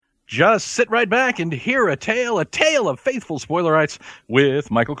Just sit right back and hear a tale of faithful spoilerites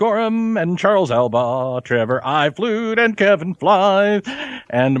with Michael Coram and Charles Alba, Trevor Flute and Kevin Fly,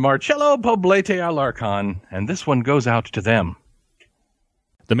 and Marcello Poblete Alarcon. And this one goes out to them.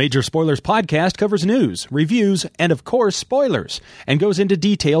 The Major Spoilers podcast covers news, reviews, and of course spoilers, and goes into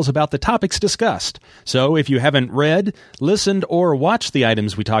details about the topics discussed. So if you haven't read, listened, or watched the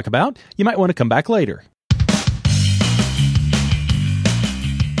items we talk about, you might want to come back later.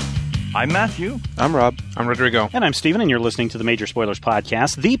 I'm Matthew. I'm Rob. I'm Rodrigo. And I'm Steven, and you're listening to the Major Spoilers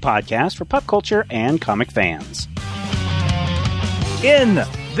Podcast, the podcast for pop culture and comic fans. In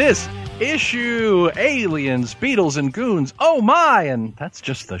this issue, aliens, beetles, and goons. Oh my! And that's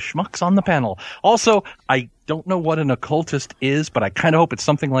just the schmucks on the panel. Also, I don't know what an occultist is, but I kind of hope it's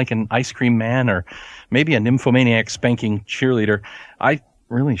something like an ice cream man or maybe a nymphomaniac spanking cheerleader. I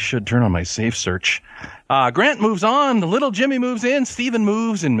really should turn on my safe search. Grant moves on. Little Jimmy moves in. Steven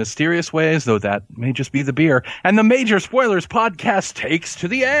moves in mysterious ways, though that may just be the beer. And the Major Spoilers podcast takes to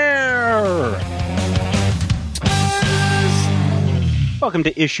the air. Welcome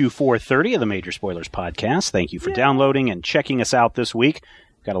to issue 430 of the Major Spoilers podcast. Thank you for downloading and checking us out this week.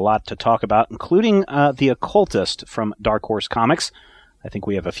 We've got a lot to talk about, including The Occultist from Dark Horse Comics. I think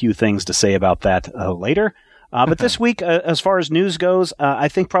we have a few things to say about that later. But this week, as far as news goes, I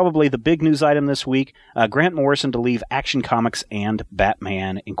think probably the big news item this week, Grant Morrison to leave Action Comics and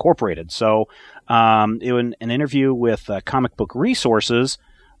Batman Incorporated. So, in an interview with Comic Book Resources,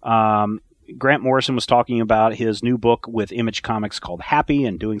 Grant Morrison was talking about his new book with Image Comics called Happy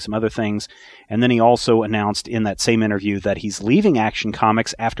and doing some other things. And then he also announced in that same interview that he's leaving Action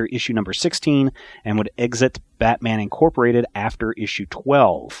Comics after issue number 16 and would exit Batman Incorporated after issue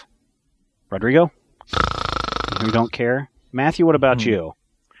 12. Rodrigo? You don't care? Matthew, what about you?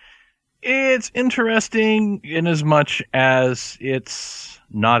 It's interesting in as much as it's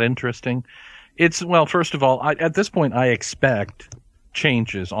not interesting. Well, first of all, at this point, I expect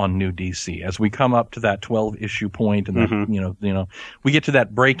changes on New DC as we come up to that 12-issue point, and that, we get to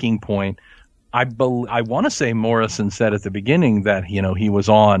that breaking point. I want to say Morrison said at the beginning that he was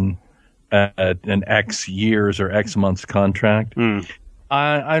on an X years or X months contract.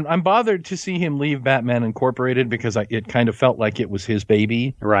 I'm bothered to see him leave Batman Incorporated because it kind of felt like it was his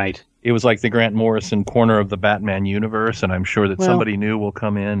baby. Right. It was like the Grant Morrison corner of the Batman universe, and I'm sure that somebody new will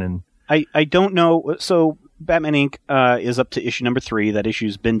come in and. I don't know. So Batman Inc. Is up to issue number 3. That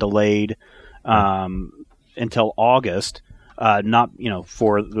issue's been delayed until August. Not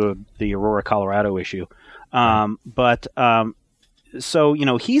for the Aurora, Colorado issue. So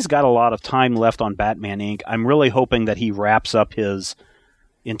he's got a lot of time left on Batman Inc. I'm really hoping that he wraps up his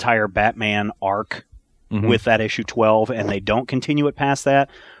entire Batman arc with that issue 12, and they don't continue it past that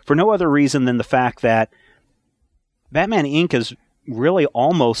for no other reason than the fact that Batman Inc. is really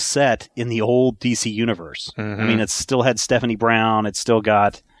almost set in the old DC universe. I mean, it's still had Stephanie Brown. It's still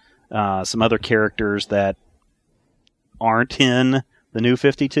got some other characters that aren't in the New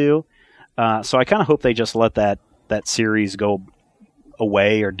 52. So I kind of hope they just let that series go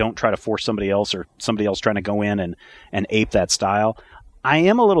away, or don't try to force somebody else trying to go in and ape that style. I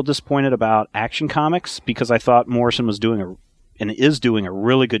am a little disappointed about Action Comics because I thought Morrison was doing a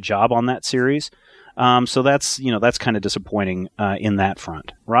really good job on that series. So that's kind of disappointing in that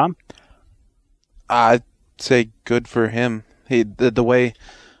front. Rob? I'd say good for him. The way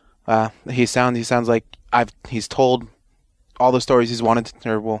he sounds like he's told all the stories he's wanted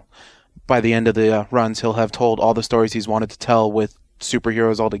to, by the end of the runs, he'll have told all the stories he's wanted to tell with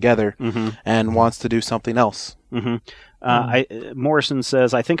superheroes altogether, and wants to do something else. Morrison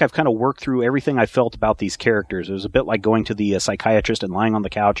says, I think I've kind of worked through everything I felt about these characters. It was a bit like going to the psychiatrist and lying on the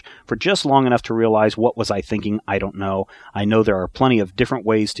couch for just long enough to realize what was I thinking. I don't know. I know there are plenty of different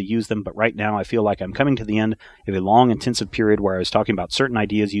ways to use them, but right now I feel like I'm coming to the end of a long, intensive period where I was talking about certain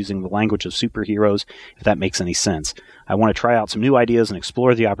ideas using the language of superheroes, if that makes any sense. I want to try out some new ideas and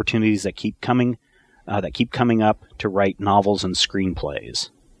explore the opportunities that keep coming up to write novels and screenplays.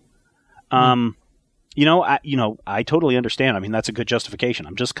 I totally understand. I mean, that's a good justification.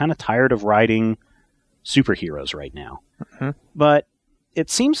 I'm just kind of tired of writing superheroes right now. But it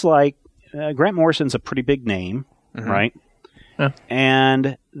seems like Grant Morrison's a pretty big name, right? Yeah.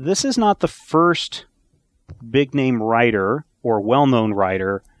 And this is not the first big name writer or well-known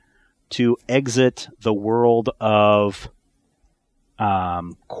writer to exit the world of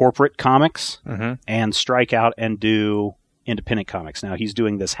corporate comics and strike out and do independent comics. Now he's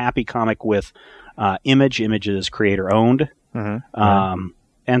doing this Happy comic with Image. Image is creator owned.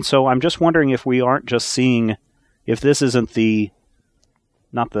 And so I'm just wondering if we aren't just seeing, if this isn't the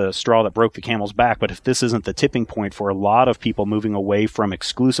not the straw that broke the camel's back, but if this isn't the tipping point for a lot of people moving away from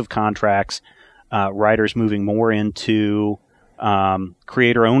exclusive contracts, writers moving more into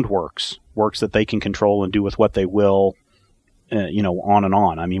creator-owned works that they can control and do with what they will, on and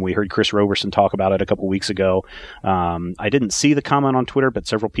on. I mean, we heard Chris Roberson talk about it a couple weeks ago. I didn't see the comment on Twitter, but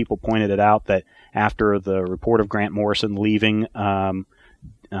several people pointed it out that after the report of Grant Morrison leaving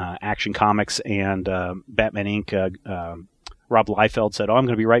Action Comics and Batman Inc., Rob Liefeld said, I'm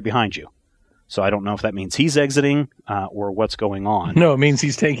going to be right behind you. So I don't know if that means he's exiting or what's going on. No, it means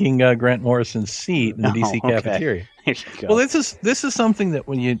he's taking Grant Morrison's seat in the DC cafeteria. There you go. Well, this is something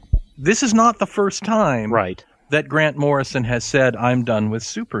that this is not the first time that Grant Morrison has said, I'm done with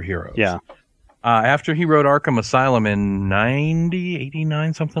superheroes. Yeah. After he wrote Arkham Asylum in 90,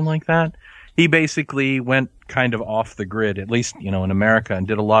 89, something like that, he basically went kind of off the grid, at least, in America, and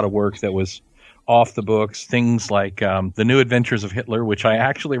did a lot of work that was off the books, things like The New Adventures of Hitler, which I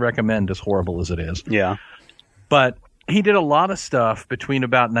actually recommend, as horrible as it is. Yeah. But he did a lot of stuff between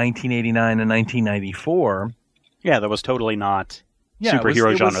about 1989 and 1994. Yeah, that was totally not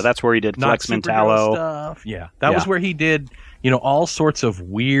superhero genre. That's where he did Flex Mentallo stuff. Yeah, that was where he did, all sorts of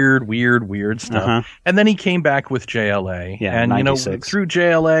weird stuff. And then he came back with JLA. Yeah, and 96. Through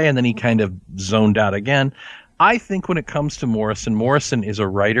JLA, and then he kind of zoned out again. I think when it comes to Morrison is a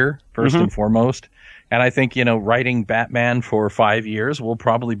writer first and foremost, and I think writing Batman for 5 years will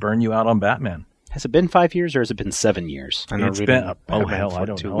probably burn you out on Batman. Has it been 5 years or has it been 7 years? It's been I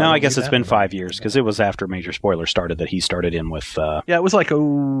don't know. No, I guess it's been 5 years because it was after Major Spoiler started that he started in with. It was like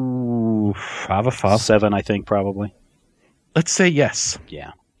 7, I think, probably. Let's say yes.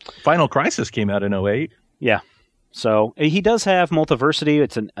 Yeah. Final Crisis came out in 2008. Yeah. So he does have Multiversity.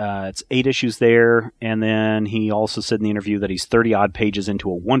 It's 8 issues there, and then he also said in the interview that he's 30-odd pages into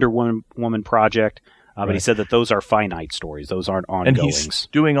a Wonder Woman project. But he said that those are finite stories; those aren't ongoings. And he's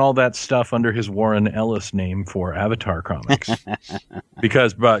doing all that stuff under his Warren Ellis name for Avatar Comics,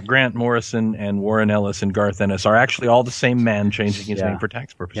 because Grant Morrison and Warren Ellis and Garth Ennis are actually all the same man, changing his name for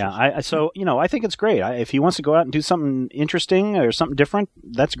tax purposes. Yeah, I think it's great. If he wants to go out and do something interesting or something different,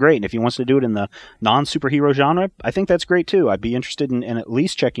 that's great. And if he wants to do it in the non-superhero genre, I think that's great too. I'd be interested in at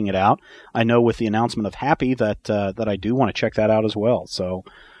least checking it out. I know with the announcement of Happy that I do want to check that out as well. So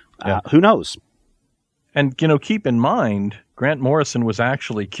who knows? And, keep in mind, Grant Morrison was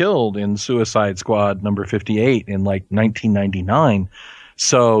actually killed in Suicide Squad number 58 in, 1999.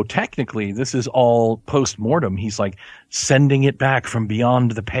 So, technically, this is all post-mortem. He's, sending it back from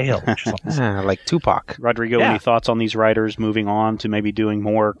beyond the pale. Which is awesome. Like Tupac. Rodrigo, any thoughts on these writers moving on to maybe doing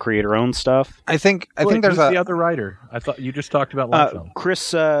more creator-owned stuff? I think there's the other writer. I thought you just talked about Liefeld.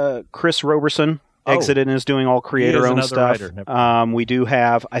 Chris Roberson. Exited and is doing all creator-owned stuff. We do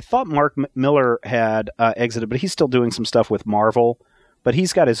have. I thought Mark Miller had exited, but he's still doing some stuff with Marvel. But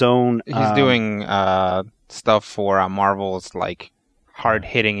he's got his own. He's doing stuff for Marvel's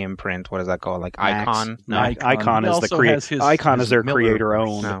hard-hitting imprint. What is that called? Icon. No, Icon is the creator. Icon is their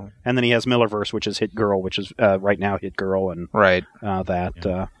creator-owned, and then he has Millerverse, which is Hit Girl, which is right now Hit Girl, and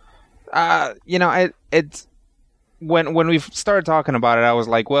it's when we started talking about it, I was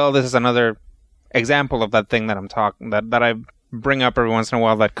like, well, this is another example of that thing that I'm talking that I bring up every once in a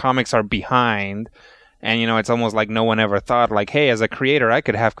while, that comics are behind, and it's almost like no one ever thought hey, as a creator I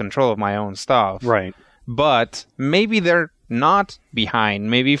could have control of my own stuff, right? But maybe they're not behind,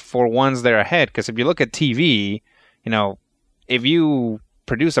 maybe for once they're ahead, because if you look at TV, if you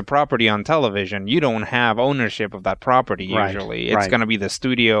produce a property on television, you don't have ownership of that property usually. It's going to be the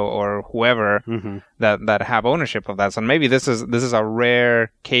studio or whoever that have ownership of that. So maybe this is a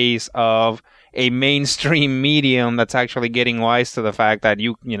rare case of a mainstream medium that's actually getting wise to the fact that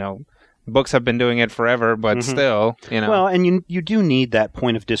books have been doing it forever, but still, Well, and you do need that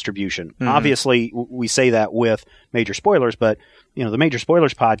point of distribution. Obviously, we say that with Major Spoilers, but the Major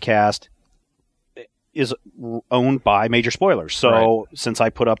Spoilers podcast is owned by Major Spoilers. So since I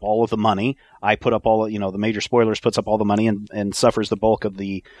put up all of the money, I put up all, the Major Spoilers puts up all the money and suffers the bulk of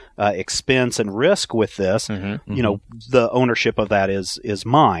the expense and risk with this. The ownership of that is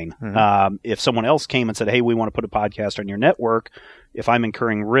mine. If someone else came and said, hey, we want to put a podcast on your network, if I'm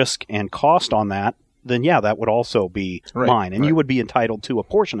incurring risk and cost on that, then that would also be mine. And you would be entitled to a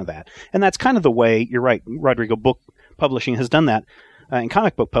portion of that. And that's kind of the way, you're right, Rodrigo, book publishing has done that. And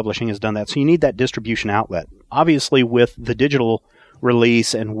comic book publishing has done that. So you need that distribution outlet. Obviously, with the digital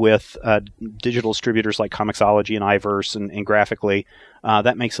release and with digital distributors like Comixology and iVerse and Graphically,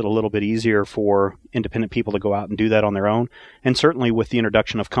 that makes it a little bit easier for independent people to go out and do that on their own. And certainly with the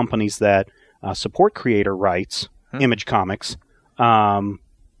introduction of companies that support creator rights, Image Comics,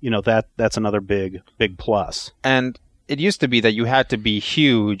 that's another big plus. And it used to be that you had to be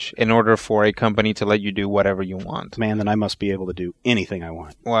huge in order for a company to let you do whatever you want. Man, then I must be able to do anything I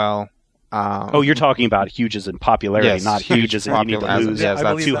want. Well, you're talking about huge as in popularity, yes, not huge as in you need to lose yes,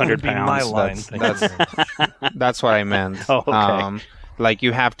 that's 200 that pounds. My line. That's what I meant. Oh, okay. Like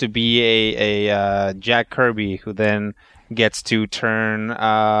you have to be a Jack Kirby who then gets to turn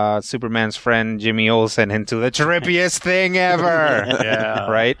Superman's friend Jimmy Olsen into the trippiest thing ever. Yeah.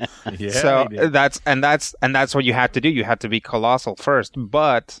 Right? Yeah, so that's what you had to do. You had to be colossal first,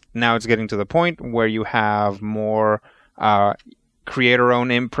 but now it's getting to the point where you have more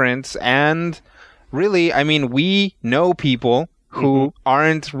creator-owned imprints, and really, I mean, we know people who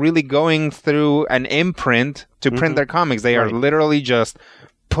aren't really going through an imprint to print their comics. They are literally just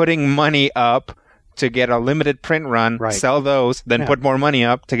putting money up to get a limited print run, sell those, then put more money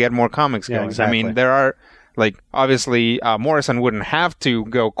up to get more comics going. Exactly. I mean, there are, like, obviously, Morrison wouldn't have to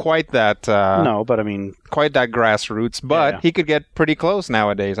go quite that... no, but I mean... Quite that grassroots, but he could get pretty close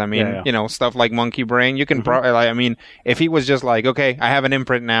nowadays. I mean, you know, stuff like Monkey Brain, you can probably... I mean, if he was just like, okay, I have an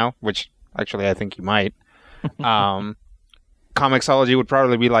imprint now, which actually I think he might, Comixology would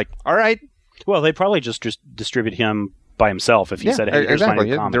probably be like, all right. Well, they'd probably just distribute him by himself if he said, hey, here's my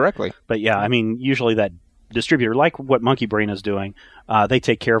new comic. Directly. But yeah, I mean, usually that distributor, like what Monkey Brain is doing, they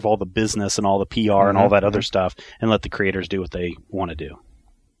take care of all the business and all the PR and all that other stuff and let the creators do what they want to do.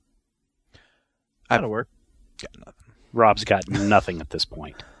 That'll work. Got nothing. Rob's got nothing at this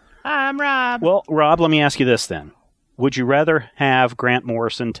point. I'm Rob. Well, Rob, let me ask you this then. Would you rather have Grant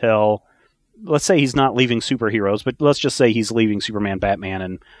Morrison tell, let's say he's not leaving superheroes, but let's just say he's leaving Superman, Batman,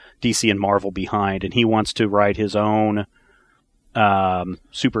 and DC and Marvel behind, and he wants to write his own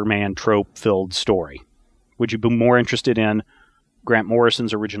Superman trope-filled story. Would you be more interested in Grant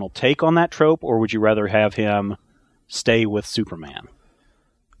Morrison's original take on that trope, or would you rather have him stay with Superman?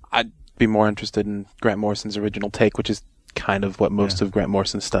 I'd be more interested in Grant Morrison's original take, which is kind of what most of Grant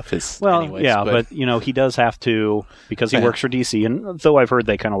Morrison's stuff is. Well, anyways, yeah, but you know, he does have to, because he works for DC, and though I've heard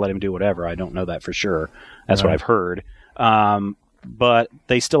they kind of let him do whatever, I don't know that for sure. That's what I've heard. But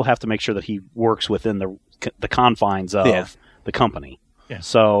they still have to make sure that he works within the confines of the company. Yeah.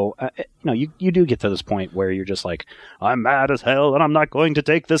 So, you do get to this point where you're just like, I'm mad as hell and I'm not going to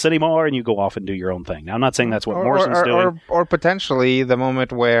take this anymore, and you go off and do your own thing. Now, I'm not saying that's what Morrison's doing. Or potentially the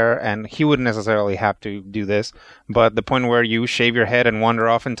moment where, and he wouldn't necessarily have to do this, but the point where you shave your head and wander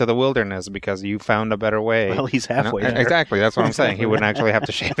off into the wilderness because you found a better way. Well, he's halfway there. Exactly, that's what I'm saying. He wouldn't actually have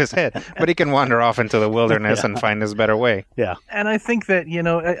to shave his head, but he can wander off into the wilderness and find his better way. Yeah. And I think that,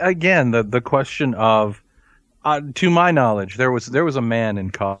 again, the question of, to my knowledge, there was a man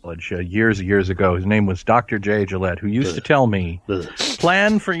in college years ago. His name was Dr. J. Gillette, who used to tell me,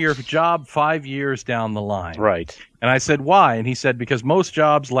 plan for your job 5 years down the line. Right. And I said, why? And he said, because most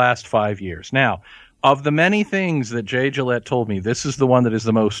jobs last 5 years. Now, of the many things that J. Gillette told me, this is the one that is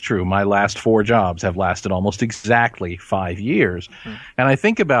the most true. My last 4 jobs have lasted almost exactly 5 years. And I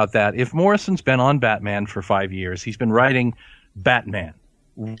think about that. If Morrison's been on Batman for 5 years, he's been writing Batman.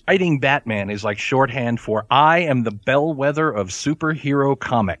 Writing Batman is like shorthand for I am the bellwether of superhero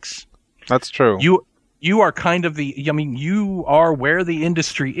comics. That's true. You are kind of you are where the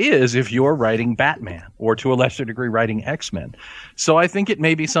industry is if you're writing Batman, or to a lesser degree writing X-Men. So I think it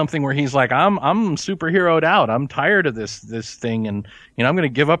may be something where he's like, I'm superheroed out. I'm tired of this thing, and I'm going to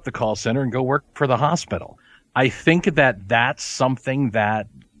give up the call center and go work for the hospital. I think that that's something that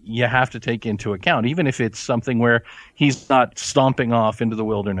you have to take into account, even if it's something where he's not stomping off into the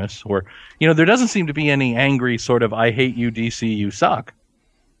wilderness, or, there doesn't seem to be any angry sort of, I hate you, DC, you suck.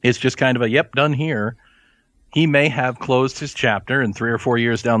 It's just kind of a, yep, done here. He may have closed his chapter, and 3 or 4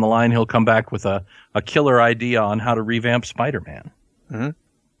 years down the line, he'll come back with a killer idea on how to revamp Spider-Man.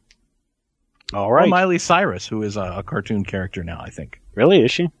 Mm-hmm. All right. Or Miley Cyrus, who is a cartoon character now, I think. Really?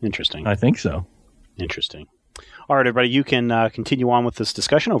 Is she? Interesting. I think so. Interesting. All right, everybody, you can continue on with this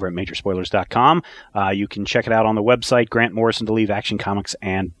discussion over at MajorSpoilers.com. You can check it out on the website, Grant Morrison to Leave Action Comics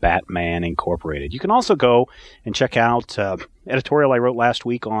and Batman Incorporated. You can also go and check out editorial I wrote last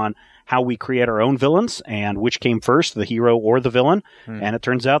week on how we create our own villains and which came first, the hero or the villain. And it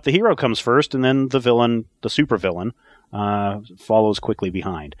turns out the hero comes first, and then the villain, the supervillain, follows quickly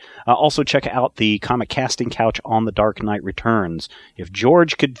behind. Also check out the comic casting couch on The Dark Knight Returns. If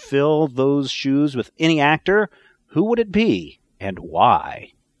George could fill those shoes with any actor, who would it be and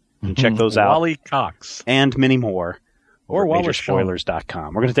why? You can check those out. Wally Cox. And many more. Or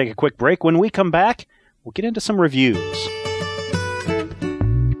MajorSpoilers.com. We're going to take a quick break. When we come back, we'll get into some reviews.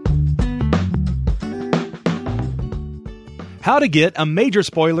 How to get a Major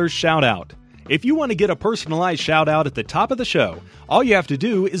Spoilers shout-out. If you want to get a personalized shout-out at the top of the show, all you have to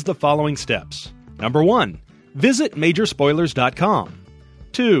do is the following steps. Number 1, Visit Majorspoilers.com.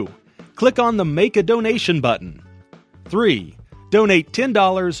 2. Click on the Make a Donation button. 3. Donate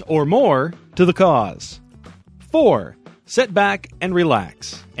 $10 or more to the cause. 4. Sit back and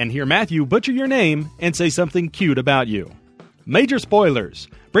relax and hear Matthew butcher your name and say something cute about you. Major Spoilers,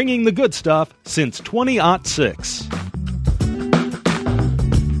 bringing the good stuff since 2006.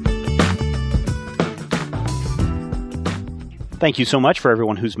 Thank you so much for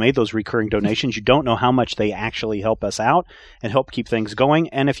everyone who's made those recurring donations. You don't know how much they actually help us out and help keep things going.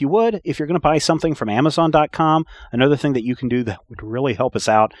 And if you're going to buy something from Amazon.com, another thing that you can do that would really help us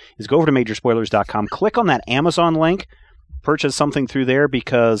out is go over to Majorspoilers.com, click on that Amazon link, purchase something through there,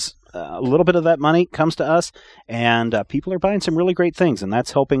 because a little bit of that money comes to us, and people are buying some really great things, and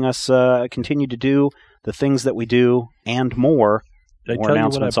that's helping us continue to do the things that we do and more. Did more I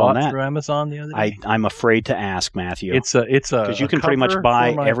tell you what I bought that. through Amazon the other day? I'm afraid to ask, Matthew. It's a because you can pretty much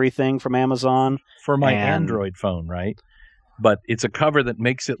buy everything from Amazon for my Android phone, right? But it's a cover that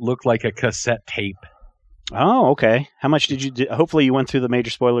makes it look like a cassette tape. Oh, okay. How much did you do? Hopefully you went through the Major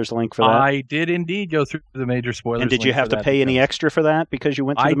Spoilers link for that. I did indeed go through the Major Spoilers. And did you have to pay any extra for that because you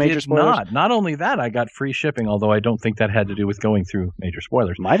went through the Major Spoilers? I did not. Not only that, I got free shipping, although I don't think that had to do with going through Major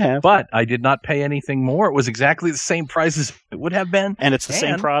Spoilers. Might have. But I did not pay anything more. It was exactly the same price as it would have been. And it's the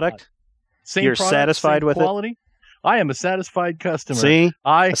same product? You're satisfied with quality. I am a satisfied customer. See?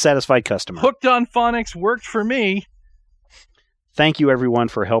 A satisfied customer. Hooked on Phonics worked for me. Thank you, everyone,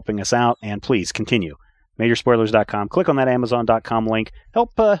 for helping us out, and please continue. Majorspoilers.com. Click on that Amazon.com link.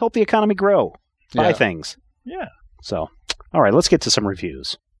 Help the economy grow. Buy things. Yeah. So, all right, let's get to some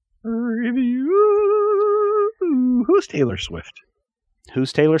reviews. Who's Taylor Swift?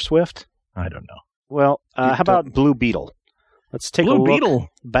 Who's Taylor Swift? I don't know. Well, how about Blue Beetle? Let's take a look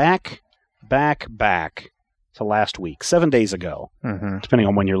back to last week, 7 days ago, depending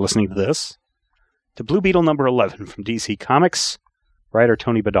on when you're listening to this, to Blue Beetle number 11 from DC Comics, writer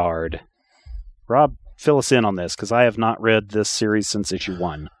Tony Bedard. Rob, fill us in on this, because I have not read this series since issue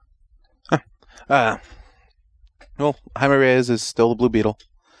 1. Well, Jaime Reyes is still the Blue Beetle.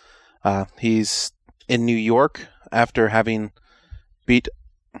 He's in New York after having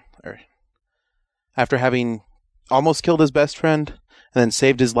almost killed his best friend and then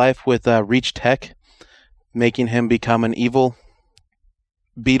saved his life with Reach Tech, making him become an evil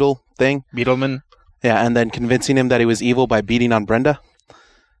beetle thing. Beetleman? Yeah, and then convincing him that he was evil by beating on Brenda.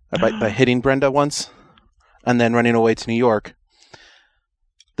 By hitting Brenda once, and then running away to New York.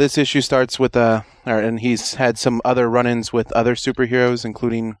 This issue starts with and he's had some other run-ins with other superheroes,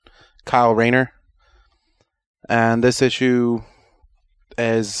 including Kyle Rayner. And this issue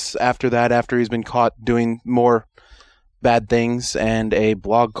is after he's been caught doing more bad things, and a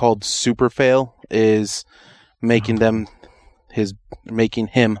blog called Superfail is making him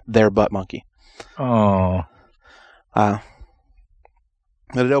their butt monkey. Oh.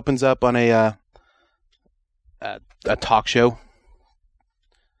 But it opens up on a talk show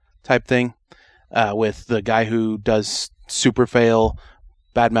type thing with the guy who does Superfail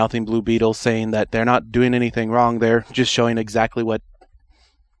bad-mouthing Blue Beetle, saying that they're not doing anything wrong. They're just showing exactly what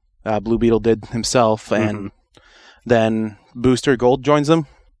Blue Beetle did himself. And then Booster Gold joins them,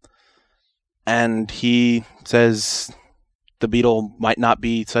 and he says the Beetle might not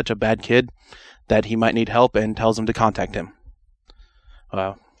be such a bad kid, that he might need help, and tells him to contact him.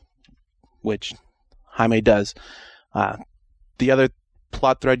 Which Jaime does. The other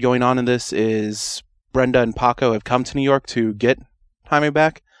plot thread going on in this is Brenda and Paco have come to New York to get Jaime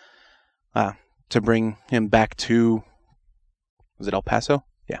back, to bring him back to, was it El Paso?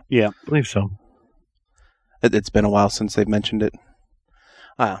 Yeah, I believe so. It's been a while since they've mentioned it.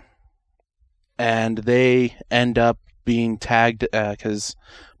 And they end up being tagged because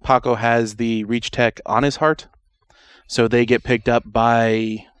Paco has the Reach Tech on his heart. So they get picked up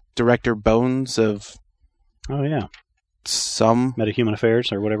by Director Bones of some Metahuman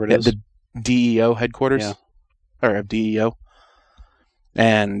Affairs or whatever it is. The DEO headquarters. Or of DEO.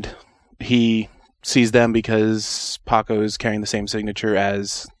 And he sees them because Paco is carrying the same signature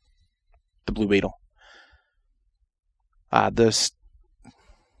as the Blue Beetle.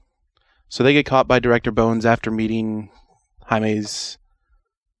 So they get caught by Director Bones after meeting Jaime's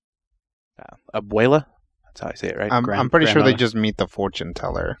abuela. That's how I say it, right? I'm pretty sure they just meet the fortune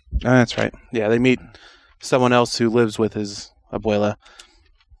teller. That's right. Yeah, they meet someone else who lives with his abuela,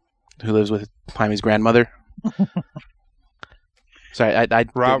 who lives with Jaime's grandmother. Sorry,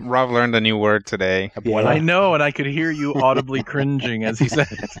 Rob learned a new word today. Abuela. I know, and I could hear you audibly cringing as he said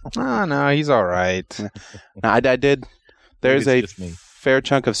it. Oh, no, he's all right. No, I did. There's a fair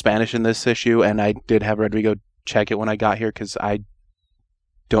chunk of Spanish in this issue, and I did have Rodrigo check it when I got here because I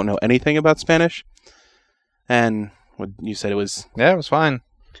don't know anything about Spanish. And what you said it was... Yeah, it was fine.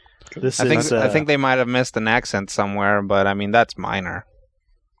 I think they might have missed an accent somewhere, but I mean, that's minor.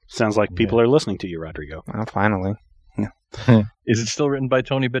 Sounds like people are listening to you, Rodrigo. Well, finally. Yeah. Is it still written by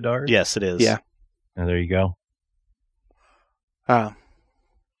Tony Bedard? Yes, it is. Yeah. And there you go.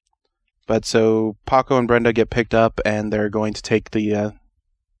 But so Paco and Brenda get picked up, and they're going to take the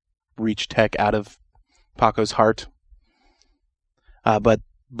Reach tech out of Paco's heart. But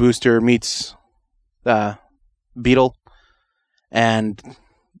Booster meets Beetle and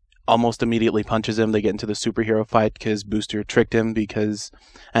almost immediately punches him. They get into the superhero fight because Booster tricked him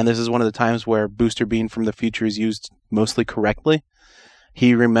and this is one of the times where Booster being from the future is used mostly correctly.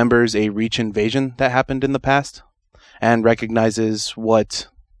 He remembers a Reach invasion that happened in the past and recognizes what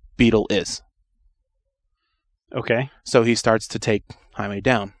Beetle is. Okay. So he starts to take Jaime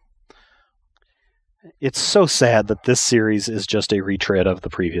down. It's so sad that this series is just a retread of the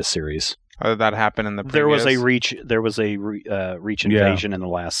previous series. That happened in the previous... There was a Reach invasion in the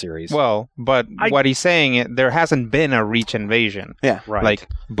last series. Well, but what he's saying, there hasn't been a Reach invasion. Yeah. Right. Like,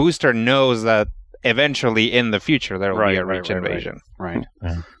 Booster knows that eventually in the future there will be a Reach invasion. Right.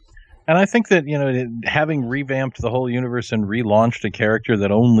 Yeah. And I think that, having revamped the whole universe and relaunched a character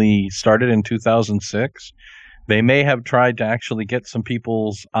that only started in 2006, they may have tried to actually get some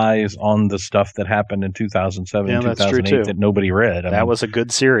people's eyes on the stuff that happened in 2007 and 2008 that nobody read. That was a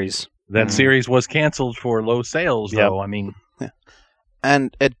good series. That series was canceled for low sales, though. Yep. I mean... Yeah.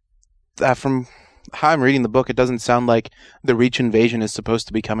 And it, from how I'm reading the book, it doesn't sound like the Reach invasion is supposed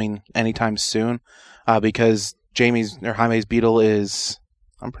to be coming anytime soon, because Jaime's Beetle is...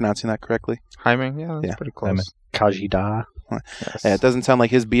 I'm pronouncing that correctly? Jaime? Yeah, that's pretty close. Kajida. Yes. Yeah, it doesn't sound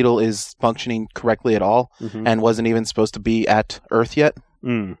like his Beetle is functioning correctly at all, and wasn't even supposed to be at Earth yet.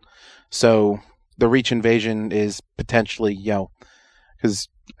 Mm. So the Reach invasion is potentially, because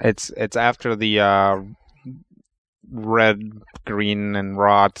it's after the red, green, and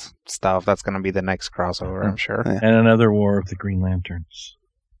rot stuff. That's going to be the next crossover, I'm sure. Yeah. And another War of the Green Lanterns.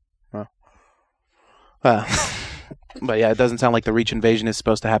 But yeah, it doesn't sound like the Reach invasion is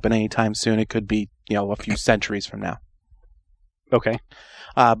supposed to happen anytime soon. It could be, a few centuries from now. Okay.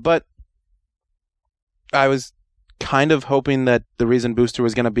 But I was kind of hoping that the reason Booster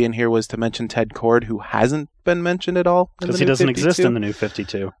was going to be in here was to mention Ted Kord, who hasn't been mentioned at all. Because he doesn't exist in the New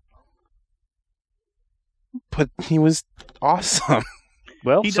 52. But he was awesome.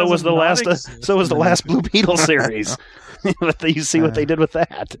 Well, so was the last Blue Beetle series. You see what they did with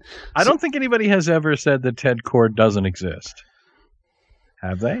that. I don't think anybody has ever said that Ted Kord doesn't exist.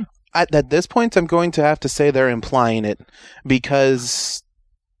 Have they? At this point, I'm going to have to say they're implying it, because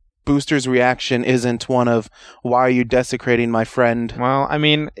Booster's reaction isn't one of, why are you desecrating my friend? Well, I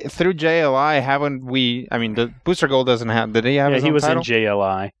mean, through JLI, haven't we... I mean, the Booster Gold doesn't have... Did he have his own title? He was in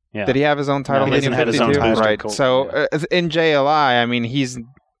JLI. Yeah. Did he have his own title? No, he doesn't have his own title. Right. So, in JLI, I mean, he's...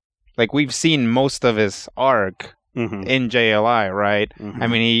 Like, we've seen most of his arc in JLI, right? I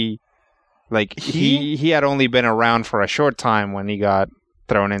mean, he had only been around for a short time when he got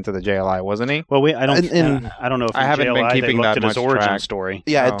thrown into the JLI, wasn't he? Well, I don't know if I haven't been keeping they looked that at his much origin track. story.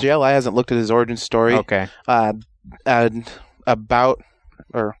 Yeah, JLI hasn't looked at his origin story. Okay. And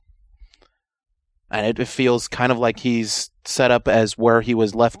it feels kind of like he's set up as where he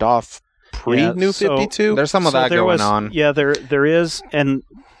was left off pre-New 52. There's some of that going on. Yeah, there is, and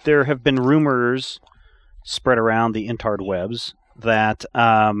there have been rumors spread around the interwebs that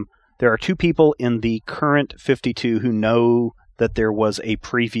there are two people in the current 52 who know that there was a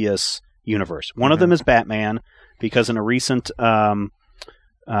previous universe. One of them is Batman, because in a recent,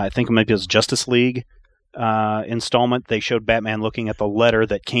 I think maybe it was Justice League installment, they showed Batman looking at the letter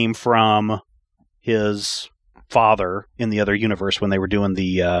that came from his father in the other universe when they were doing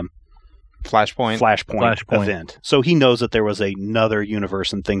the Flashpoint event. So he knows that there was another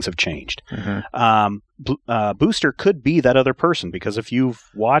universe and things have changed. Booster could be that other person, because if you've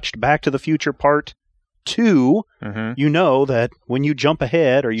watched Back to the Future Part 2, you know that when you jump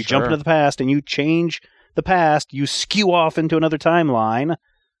ahead or you jump into the past and you change the past, you skew off into another timeline.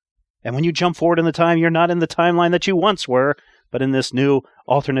 And when you jump forward in the time, you're not in the timeline that you once were, but in this new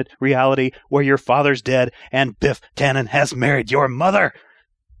alternate reality where your father's dead and Biff Tannen has married your mother.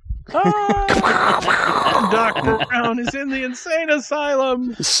 Dr. Brown is in the insane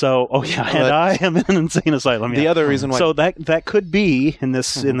asylum. So, and I am in an insane asylum. The other reason why... So that could be, in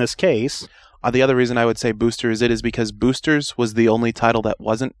this case... the other reason I would say Booster is because Boosters was the only title that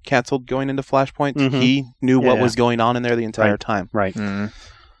wasn't canceled going into Flashpoint. He knew what was going on in there the entire time. Right.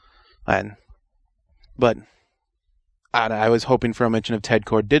 But I was hoping for a mention of Ted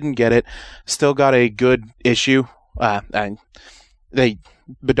Kord. Didn't get it. Still got a good issue.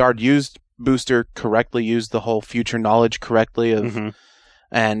 Bedard used Booster correctly used the whole future knowledge correctly of,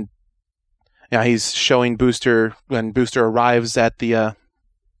 and he's showing Booster when Booster arrives at the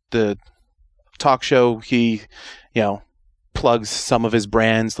talk show. He, plugs some of his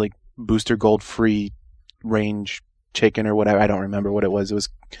brands like Booster Gold Free Range Chicken or whatever. I don't remember what it was. It was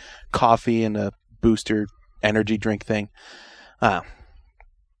coffee and a Booster energy drink thing.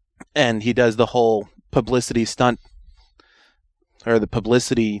 And he does the whole publicity stunt or the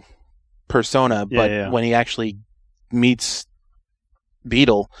publicity persona, but when he actually meets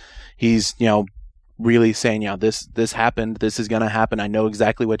BEETLE, he's, really saying, this happened, this is going to happen, I know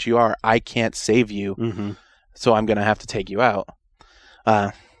exactly what you are, I can't save you, so I'm going to have to take you out.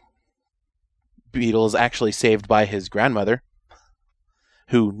 BEETLE is actually saved by his grandmother,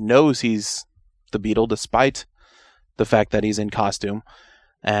 who knows he's the BEETLE despite the fact that he's in costume,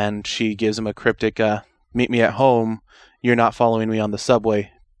 and she gives him a cryptic, meet me at home, you're not following me on the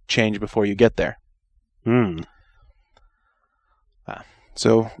subway, change before you get there.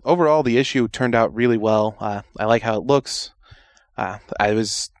 So overall, the issue turned out really well. I like how it looks. I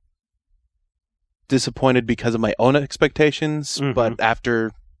was disappointed because of my own expectations, but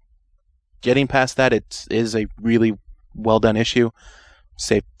after getting past that, it is a really well done issue.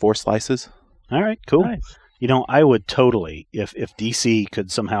 Say 4 slices. All right, cool. Nice. I would totally, if DC could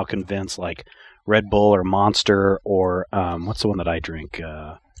somehow convince like Red Bull or Monster or what's the one that I drink?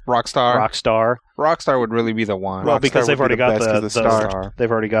 Rockstar. Rockstar would really be the one. Well, because they've already got the star.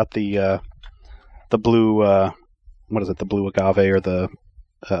 They've already got the blue. What is it? The blue agave or the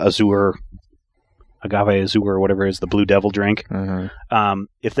agave azure or whatever it is, the Blue Devil drink.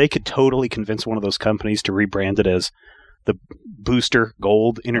 If they could totally convince one of those companies to rebrand it as the Booster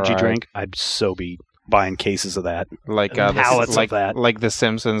Gold energy drink, I'd so be buying cases of that, like pallets of that, like The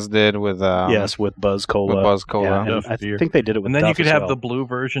Simpsons did with with Buzz Cola. Yeah, and I think they did it with. And then Duff you could as have well. the blue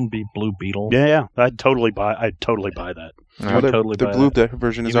version be Blue Beetle. Yeah, I'd totally buy that. The blue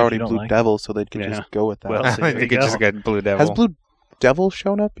version is Even if already you don't Blue like Devil, so they could just go with that. Well, see, there they you could go. just get Blue Devil. Has Blue Devil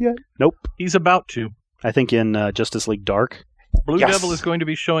shown up yet? Nope. He's about to. I think in Justice League Dark. Blue Yes. Devil is going to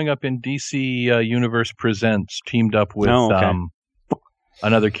be showing up in DC Universe Presents, teamed up with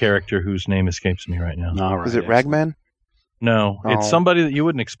another character whose name escapes me right now. All right. Is it Ragman? No, Oh. it's somebody that you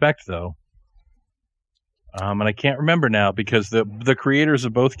wouldn't expect, though. And I can't remember now because the creators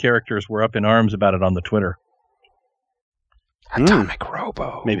of both characters were up in arms about it on the Twitter. Atomic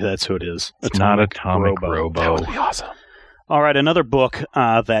Robo. Maybe that's who it is. It's not Atomic Robo. That would be awesome. All right, another book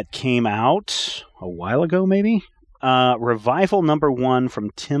that came out a while ago, maybe. Revival #1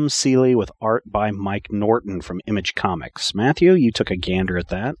 from Tim Seeley with art by Mike Norton from Image Comics. Matthew, you took a gander at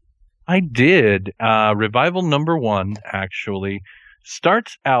that. I did. Revival #1 actually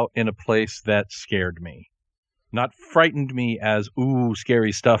starts out in a place that scared me. Not frightened me as, ooh,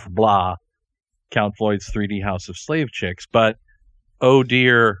 scary stuff, blah, Count Floyd's 3D House of Slave Chicks, but, oh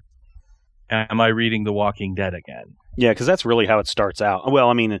dear, am I reading The Walking Dead again? Yeah, because that's really how it starts out. Well,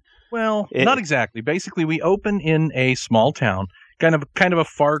 I mean... Well, not exactly. Basically, we open in a small town, kind of a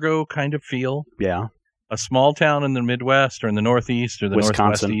Fargo kind of feel. Yeah. A small town in the Midwest or in the Northeast or the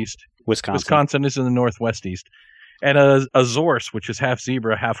Wisconsin. Northwest East. Wisconsin. Wisconsin is in the Northwest East. And a Zorse, which is half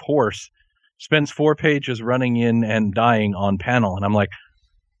zebra, half horse, spends 4 pages running in and dying on panel. And I'm like,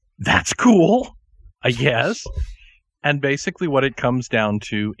 that's cool, I guess. And basically what it comes down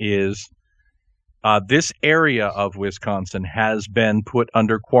to is this area of Wisconsin has been put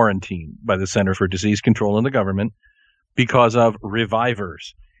under quarantine by the Center for Disease Control and the government because of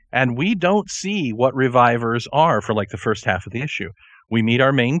revivers. And we don't see what revivers are for like the first half of the issue. We meet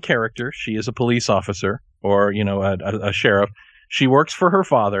our main character. She is a police officer or, a sheriff. She works for her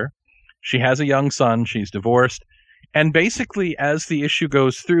father. She has a young son. She's divorced. And basically, as the issue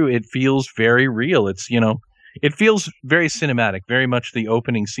goes through, it feels very real. It's, it feels very cinematic, very much the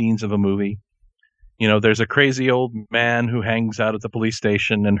opening scenes of a movie. There's a crazy old man who hangs out at the police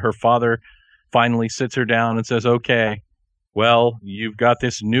station, and her father finally sits her down and says, okay, well, you've got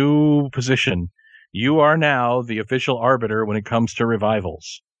this new position. You are now the official arbiter when it comes to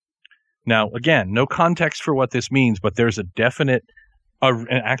revivals. Now, again, no context for what this means, but there's a definite,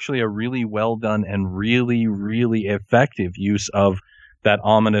 actually a really well done and really, really effective use of that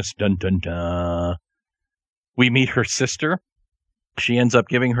ominous dun-dun-dun. We meet her sister. She ends up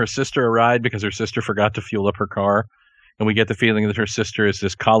giving her sister a ride because her sister forgot to fuel up her car. And we get the feeling that her sister is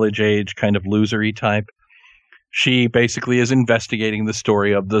this college-age kind of losery type. She basically is investigating the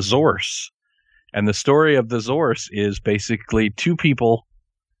story of the Zorse. And the story of the Zorse is basically 2 people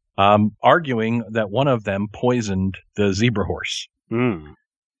arguing that one of them poisoned the zebra horse. And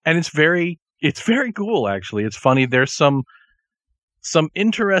it's very cool, actually. It's funny. There's some some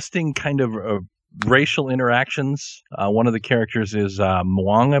interesting kind of racial interactions. One of the characters is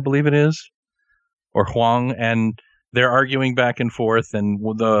Muang, I believe it is, or Huang, and they're arguing back and forth, and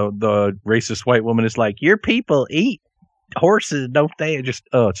the racist white woman is like, "Your people eat horses, don't they?"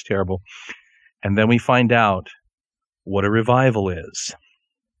 It's terrible. And then we find out what a revival is.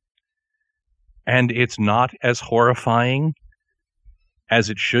 And it's not as horrifying as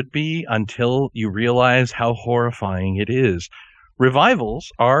it should be until you realize how horrifying it is.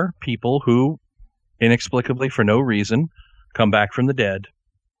 Revivals are people who, inexplicably for no reason, come back from the dead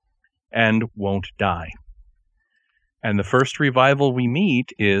and won't die. And the first revival we meet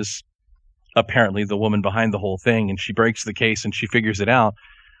is apparently the woman behind the whole thing, and she breaks the case and she figures it out.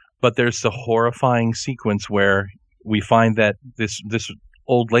 But there's the horrifying sequence where we find that this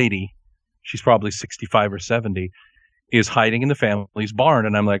old lady, she's probably 65 or 70, is hiding in the family's barn.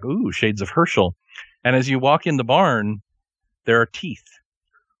 And I'm like, ooh, shades of Herschel. And as you walk in the barn, there are teeth.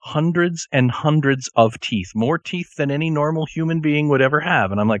 Hundreds and hundreds of teeth. More teeth than any normal human being would ever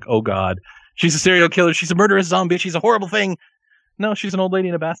have. And I'm like, oh God, she's a serial killer. She's a murderous zombie. She's a horrible thing. No, she's an old lady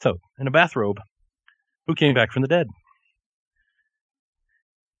in a bathrobe who came back from the dead.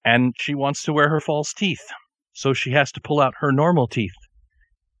 And she wants to wear her false teeth. So she has to pull out her normal teeth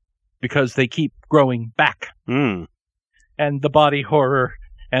because they keep growing back. And the body horror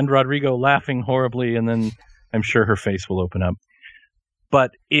and Rodrigo laughing horribly, and then I'm sure her face will open up.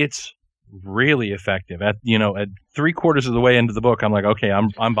 But it's really effective. At 3/4 of the way into the book, I'm like, okay,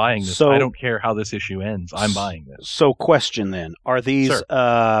 I'm buying this. So, I don't care how this issue ends. I'm buying this. So, question then: are these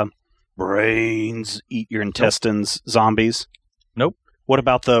brains eat your intestines zombies? Nope. What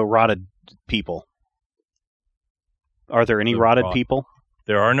about the rotted people? Are there any rotted people?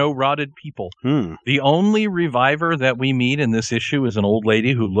 There are no rotted people. The only reviver that we meet in this issue is an old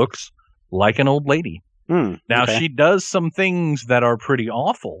lady who looks like an old lady. Now, she does some things that are pretty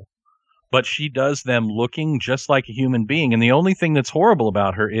awful, but she does them looking just like a human being. And the only thing that's horrible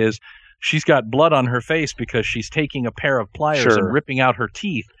about her is she's got blood on her face because she's taking a pair of pliers and ripping out her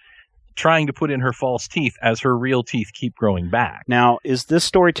teeth, trying to put in her false teeth as her real teeth keep growing back. Now, is this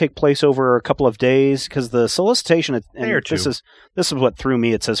story take place over a couple of days? Because the solicitation, and this is what threw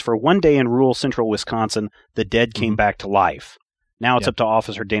me. It says, for one day in rural central Wisconsin, the dead came back to life. Now it's up to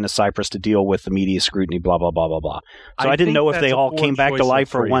Officer Dana Cypress to deal with the media scrutiny, blah, blah, blah, blah, blah. So I didn't know if they all came back to life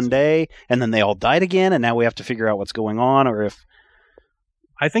for one day, and then they all died again, and now we have to figure out what's going on, or if...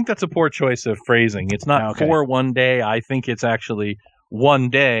 I think that's a poor choice of phrasing. It's not for one day. I think it's actually one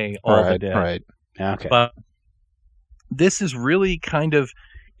day, all the dead. Right. Okay. But this is really kind of...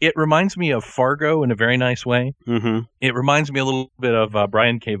 It reminds me of Fargo in a very nice way. It reminds me a little bit of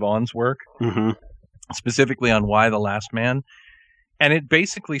Brian K. Vaughan's work, specifically on Why the Last Man. And it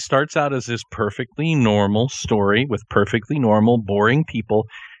basically starts out as this perfectly normal story with perfectly normal, boring people,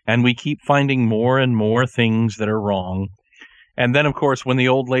 and we keep finding more and more things that are wrong. And then, of course, when the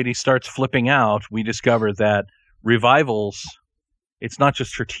old lady starts flipping out, we discover that revivals, it's not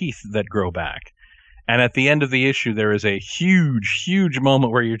just her teeth that grow back. And at the end of the issue, there is a huge, huge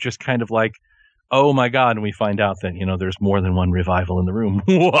moment where you're just kind of like, oh my God, and we find out that, there's more than one revival in the room.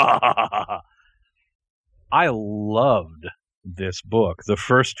 I loved this book. The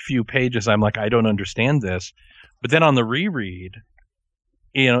first few pages, I'm like, I don't understand this. But then on the reread,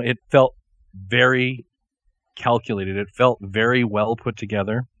 it felt very calculated. It felt very well put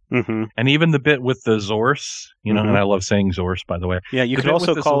together. And even the bit with the Zorse, and I love saying Zorse, by the way. Yeah, you could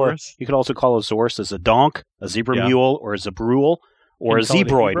also call a Zorse as a donk, a zebra mule, or a zebrule, or a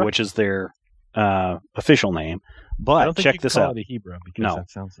zebroid, which is their official name. But check this out. It a Hebrew because that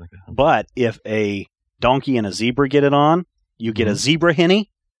sounds like a... But if a donkey and a zebra get it on, you get a zebra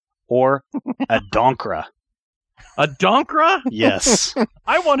henny or a donkra. A donkra? Yes.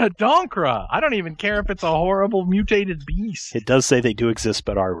 I want a donkra. I don't even care if it's a horrible mutated beast. It does say they do exist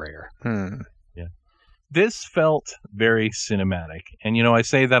but are rare. Yeah. This felt very cinematic. And, I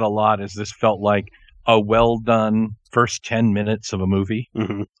say that a lot, as this felt like a well-done first 10 minutes of a movie.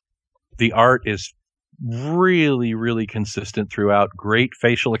 The art is really, really consistent throughout. Great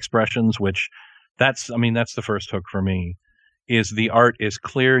facial expressions, which that's the first hook for me. Is the art is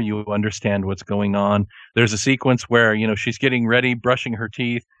clear, you understand what's going on. There's a sequence where, she's getting ready, brushing her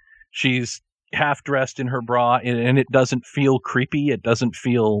teeth. She's half dressed in her bra, and it doesn't feel creepy. It doesn't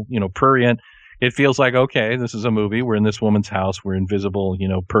feel, prurient. It feels like, okay, this is a movie. We're in this woman's house. We're invisible,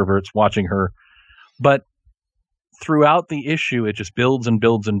 perverts watching her. But throughout the issue, it just builds and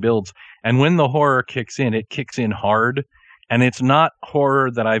builds and builds. And when the horror kicks in, it kicks in hard. And it's not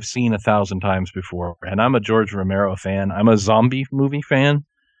horror that I've seen 1,000 times before. And I'm a George Romero fan. I'm a zombie movie fan.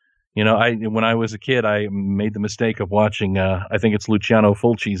 You know, when I was a kid, I made the mistake of watching, I think it's Luciano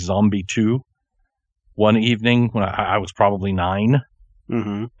Fulci's Zombie 2 one evening when I was probably 9.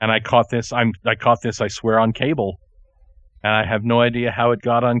 Mm-hmm. And I caught this, I swear, on cable. And I have no idea how it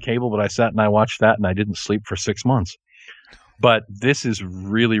got on cable, but I sat and I watched that and I didn't sleep for 6 months. But this is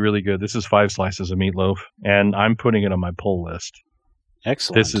really, really good. This is 5 slices of meatloaf, and I'm putting it on my pull list.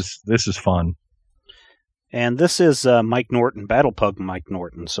 Excellent. This is fun. And this is Mike Norton, Battle Pug Mike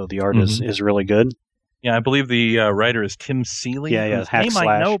Norton, so the art is really good. Yeah, I believe the writer is TIM SEELEY. Yeah, Hack Slash.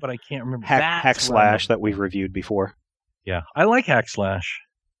 I know, but I can't remember. Hack Slash that we've reviewed before. Yeah, I like Hack Slash.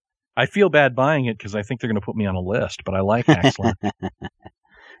 I feel bad buying it because I think they're going to put me on a list, but I like Hack Slash.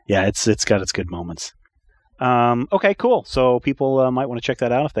 Yeah, it's got its good moments. Okay, cool. So people might want to check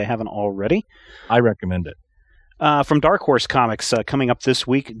that out if they haven't already. I recommend it. From Dark Horse Comics, coming up this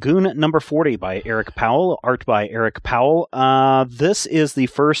week, Goon number 40 by Eric Powell, art by Eric Powell. This is the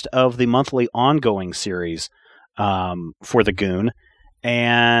first of the monthly ongoing series for the Goon,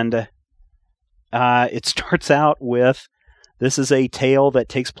 and it starts out with, this is a tale that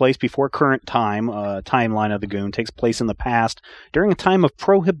takes place before current time, timeline of the Goon, takes place in the past during a time of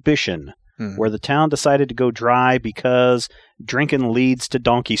prohibition, where the town decided to go dry because drinking leads to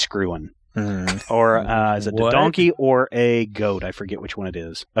donkey screwing. Or is it a donkey or a goat? I forget which one it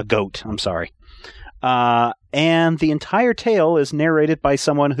is. A goat, I'm sorry. And the entire tale is narrated by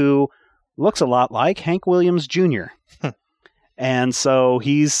someone who looks a lot like Hank Williams Jr. And so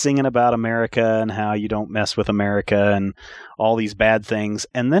he's singing about America and how you don't mess with America and all these bad things.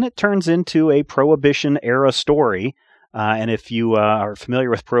 And then it turns into a Prohibition-era story. And if you are familiar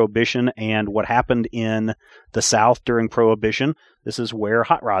with Prohibition and what happened in the South during Prohibition, this is where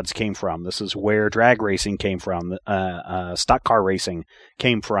hot rods came from. This is where drag racing came from. Stock car racing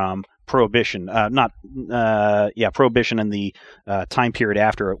came from Prohibition. Prohibition and the time period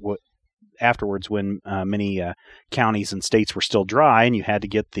afterwards when many counties and states were still dry and you had to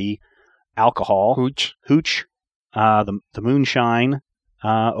get the alcohol, hooch, the moonshine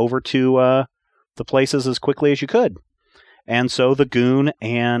over to the places as quickly as you could. And so the Goon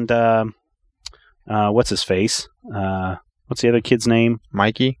and what's his face? What's the other kid's name?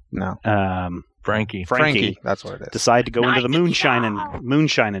 Mikey? No. Frankie. That's what it is. Decide to go into the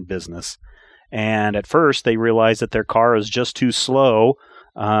moonshining business. And at first they realized that their car is just too slow,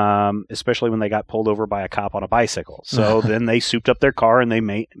 especially when they got pulled over by a cop on a bicycle. So then they souped up their car and they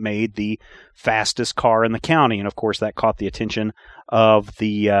made the fastest car in the county. And of course that caught the attention of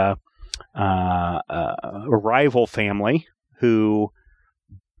the rival family, who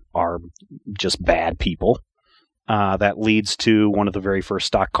are just bad people. That leads to one of the very first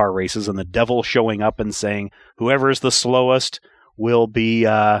stock car races, and the devil showing up and saying, "Whoever is the slowest will be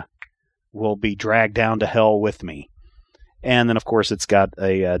dragged down to hell with me." And then, of course, it's got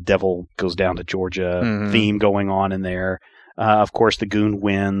a Devil Goes Down to Georgia theme going on in there. Of course, the Goon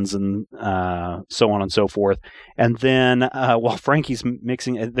wins, and so on and so forth. And then, while Frankie's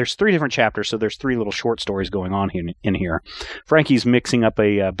mixing, there's 3 different chapters, so there's 3 little short stories going on in here. Frankie's mixing up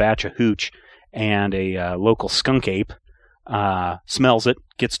a batch of hooch, and a local skunk ape smells it,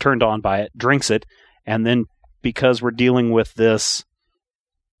 gets turned on by it, drinks it, and then because we're dealing with this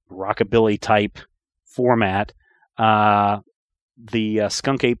rockabilly type format, the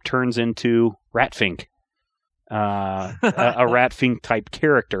skunk ape turns into Ratfink. A Ratfink type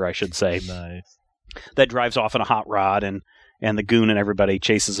character, I should say. Nice. That drives off in a hot rod, and the Goon and everybody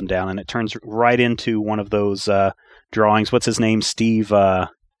chases him down, and it turns right into one of those drawings. What's his name? Steve.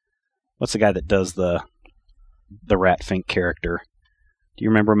 What's the guy that does the Ratfink character? Do you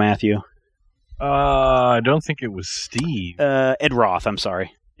remember, Matthew? I don't think it was Steve. Ed Roth. I'm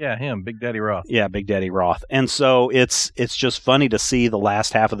sorry. Yeah, him, Big Daddy Roth. Yeah, Big Daddy Roth. And so it's just funny to see the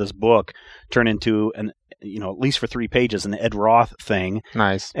last half of this book turn into at least for 3 pages, an Ed Roth thing.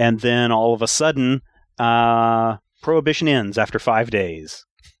 Nice. And then all of a sudden, Prohibition ends after 5 days.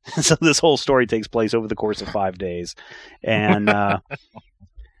 So this whole story takes place over the course of 5 days. And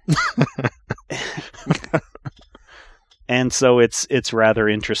and so it's rather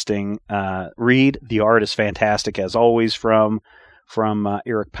interesting read. The art is fantastic as always from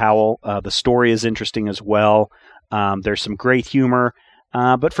Eric Powell. The story is interesting as well. There's some great humor,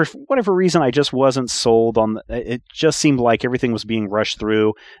 but for whatever reason, I just wasn't sold on it. Just seemed like everything was being rushed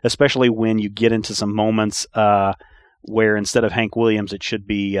through, especially when you get into some moments where instead of Hank Williams, it should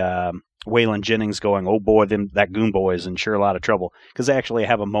be Waylon Jennings going, "Oh boy, that Goon boy is in sure a lot of trouble," because they actually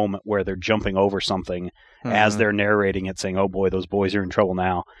have a moment where they're jumping over something as they're narrating it, saying, "Oh boy, those boys are in trouble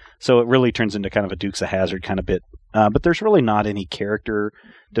now." So it really turns into kind of a Dukes of Hazzard kind of bit. But there's really not any character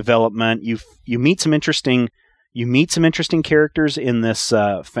development. You meet some interesting You meet some interesting characters in this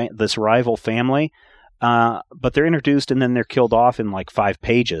this rival family, but they're introduced and then they're killed off in like 5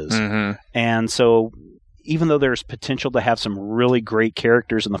 pages. Mm-hmm. And so even though there's potential to have some really great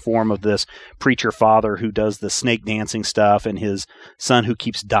characters in the form of this preacher father who does the snake dancing stuff and his son who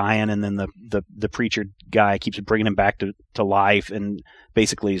keeps dying, and then the preacher guy keeps bringing him back to life and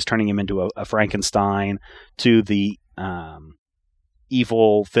basically is turning him into a Frankenstein, to the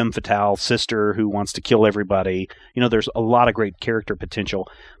evil femme fatale sister who wants to kill everybody. There's a lot of great character potential,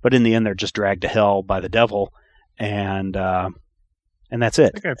 but in the end they're just dragged to hell by the devil, and that's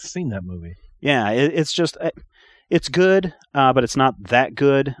it. I think I've seen that movie. Yeah, it's just, it's good, but it's not that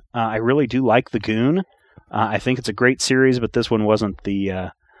good. I really do like The Goon. I think it's a great series, but this one wasn't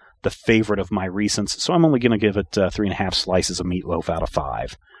the favorite of my recents, so I'm only going to give it 3.5 slices of meatloaf out of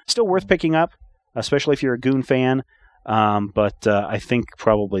 5. Still worth picking up, especially if you're a Goon fan, but I think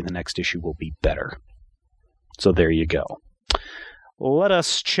probably the next issue will be better. So there you go. Let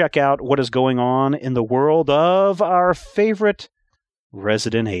us check out what is going on in the world of our favorite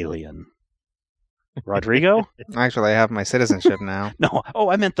resident alien. Rodrigo? Actually, I have my citizenship now. No. Oh,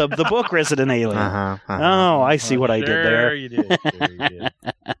 I meant the book Resident Alien. Oh, I see what I did there. You did. Sure you did.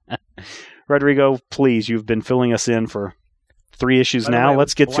 Rodrigo, please, you've been filling us in for 3 issues now.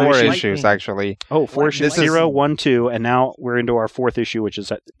 Let's get four through issues, actually. Oh, 4 issues. 0, 1, 2, and now we're into our 4th issue, which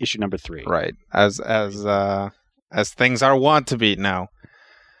is issue number 3. Right. As things are wont to be now.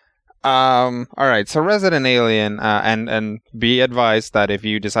 All right, so Resident Alien, and be advised that if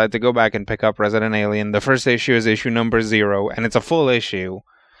you decide to go back and pick up Resident Alien, the first issue is issue number 0, and it's a full issue.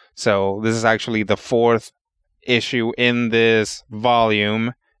 So this is actually the 4th issue in this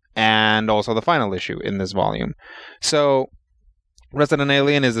volume, and also the final issue in this volume. So Resident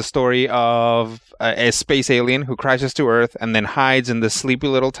Alien is the story of a space alien who crashes to Earth and then hides in this sleepy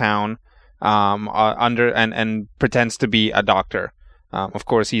little town, and pretends to be a doctor. Of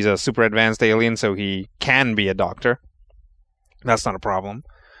course, he's a super advanced alien, so he can be a doctor. That's not a problem.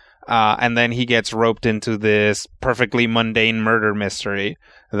 And then he gets roped into this perfectly mundane murder mystery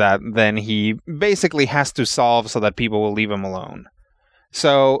that then he basically has to solve so that people will leave him alone.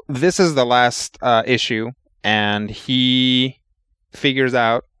 So this is the last issue, and he figures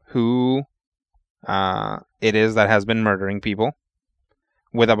out who it is that has been murdering people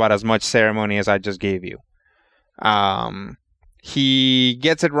with about as much ceremony as I just gave you. He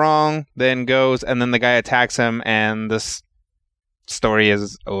gets it wrong, then goes, and then the guy attacks him, and this story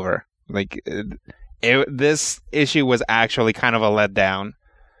is over. This issue was actually kind of a letdown.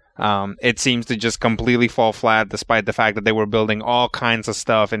 It seems to just completely fall flat, despite the fact that they were building all kinds of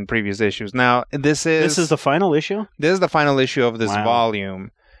stuff in previous issues. Now, this is the final issue? This is the final issue of this volume,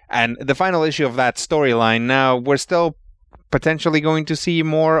 and the final issue of that storyline. Now, we're still potentially going to see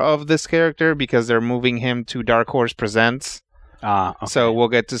more of this character because they're moving him to Dark Horse Presents. Okay. So we'll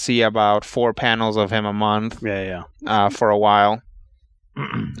get to see about 4 panels of him a month. Yeah. For a while.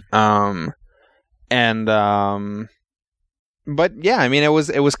 But yeah, I mean, it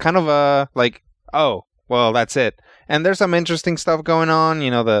was kind of a like, oh, well, that's it. And there's some interesting stuff going on.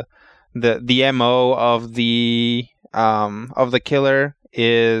 The MO of the killer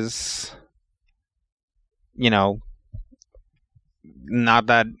is, not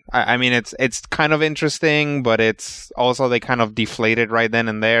that. I mean, it's kind of interesting, but it's also they kind of deflated right then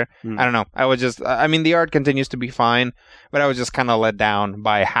and there. I don't know. The art continues to be fine, but I was just kind of let down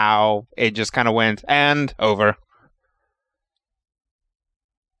by how it just kind of went and over.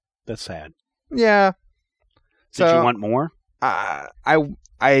 That's sad. Yeah. Did you want more? I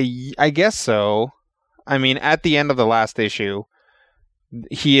guess so. I mean, at the end of the last issue,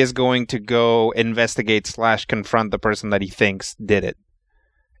 he is going to go investigate / confront the person that he thinks did it.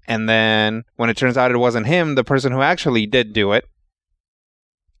 And then when it turns out it wasn't him, the person who actually did do it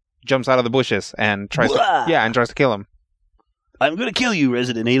jumps out of the bushes and tries to kill him. I'm going to kill you,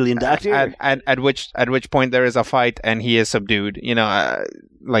 resident alien doctor. At which point there is a fight and he is subdued.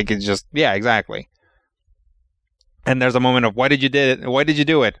 It's just, yeah, exactly. And there's a moment of, why did you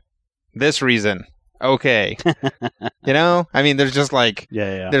do it? This reason. Okay. There's just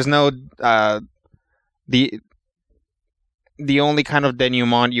there's no, the only kind of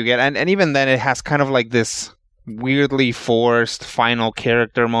denouement you get, and even then it has kind of like this weirdly forced final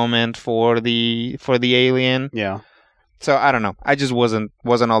character moment for the alien. Yeah. So I don't know. I just wasn't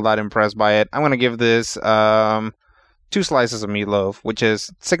all that impressed by it. I'm going to give this 2 slices of meatloaf, which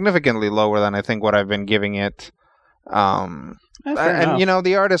is significantly lower than I think what I've been giving it. And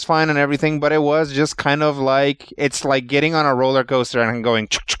the art is fine and everything, but it was just kind of like, it's like getting on a roller coaster and going,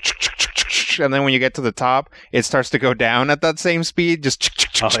 and then when you get to the top, it starts to go down at that same speed, just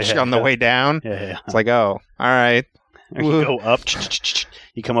on the way down. Yeah. It's like, oh, all right. You go up.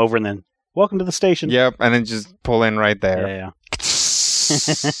 You come over and then, welcome to the station. Yep, and then just pull in right there. Yeah.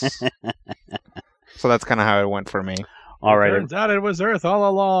 So that's kind of how it went for me. All right. Turns out it was Earth all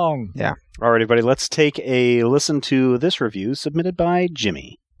along. Yeah. All right, everybody. Let's take a listen to this review submitted by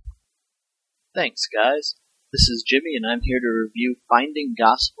Jimmy. Thanks, guys. This is Jimmy, and I'm here to review Finding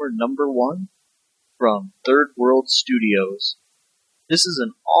Gossamer #1 from Third World Studios. This is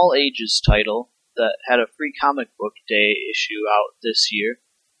an all-ages title that had a free comic book day issue out this year,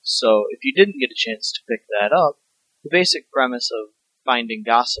 so if you didn't get a chance to pick that up, the basic premise of Finding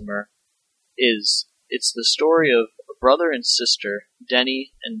Gossamer is it's the story of a brother and sister,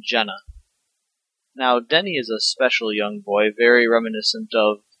 Denny and Jenna. Now, Denny is a special young boy, very reminiscent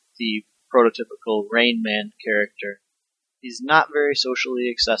of the prototypical Rain Man character. He's not very socially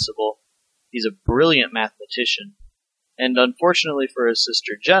accessible, he's a brilliant mathematician, and unfortunately for his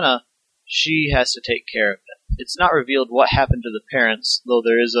sister Jenna, she has to take care of him. It's not revealed what happened to the parents, though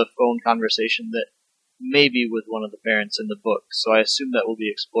there is a phone conversation that may be with one of the parents in the book, so I assume that will be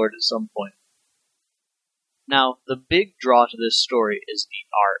explored at some point. Now, the big draw to this story is the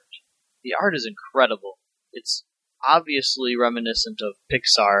art. The art is incredible. It's obviously reminiscent of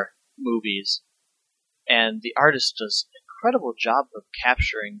Pixar movies, and the artist does an incredible job of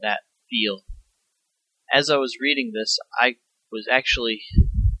capturing that feel. As I was reading this, I was actually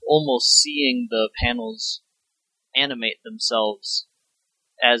almost seeing the panels animate themselves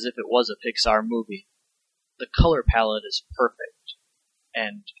as if it was a Pixar movie. The color palette is perfect,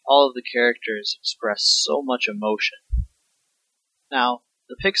 and all of the characters express so much emotion. Now,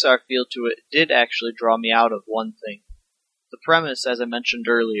 the Pixar feel to it did actually draw me out of one thing. The premise, as I mentioned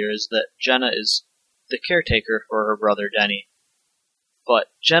earlier, is that Jenna is the caretaker for her brother Denny. But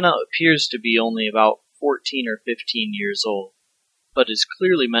Jenna appears to be only about 14 or 15 years old, but is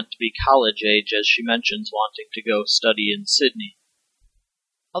clearly meant to be college age, as she mentions wanting to go study in Sydney.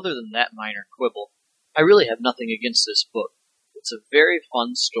 Other than that minor quibble, I really have nothing against this book. It's a very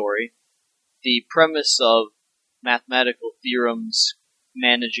fun story. The premise of mathematical theorems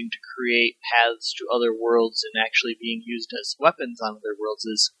managing to create paths to other worlds and actually being used as weapons on other worlds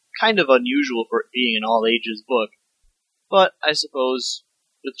is kind of unusual for it being an all-ages book. But I suppose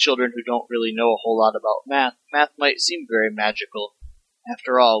with children who don't really know a whole lot about math might seem very magical.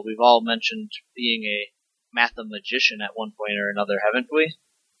 After all, we've all mentioned being a mathemagician at one point or another, haven't we?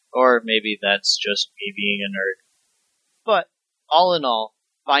 Or maybe that's just me being a nerd. But, all in all,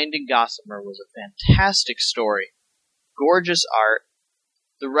 Finding Gossamer was a fantastic story. Gorgeous art.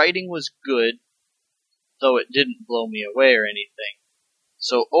 The writing was good, though it didn't blow me away or anything.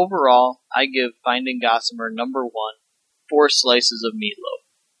 So overall, I give Finding Gossamer #1 4 slices of meatloaf.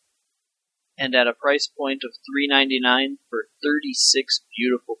 And at a price point of $3.99 for 36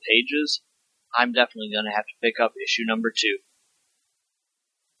 beautiful pages, I'm definitely going to have to pick up issue #2.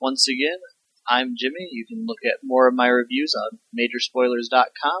 Once again, I'm Jimmy. You can look at more of my reviews on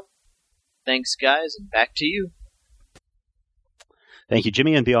majorspoilers.com. Thanks, guys, and back to you. Thank you,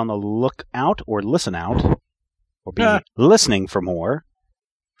 Jimmy, and be on the lookout or listen out or be listening for more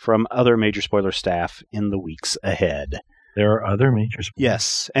from other Major Spoiler staff in the weeks ahead. There are other Major Spoilers.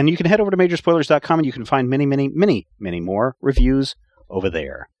 Yes, and you can head over to majorspoilers.com and you can find many, many, many, many more reviews over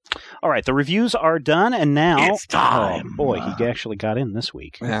there. All right, the reviews are done, and now it's time. Oh, boy, he actually got in this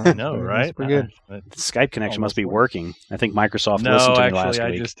week. Yeah, I know, right? pretty good. The Skype connection must be Almost working. I think Microsoft listened to me last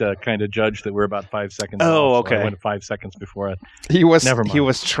actually, week. I just kind of judged that we're about 5 seconds. Oh, off, so okay. I went 5 seconds before. He was Never mind. He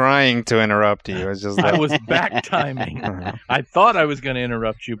was trying to interrupt you. It was just I like, was back timing. I thought I was going to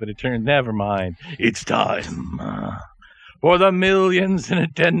interrupt you, but it turned. Never mind. It's time for the millions in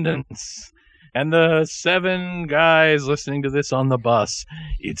attendance and the 7 guys listening to this on the bus.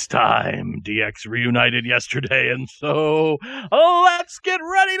 It's time. DX reunited yesterday, and so let's get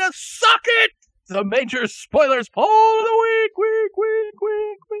ready to suck it. The Major Spoilers poll of the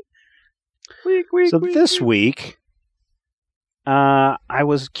week. So this week, I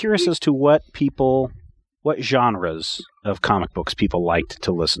was curious as to what genres of comic books people liked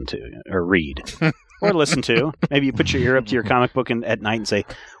to listen to or read. Or listen to. Maybe you put your ear up to your comic book at night and say,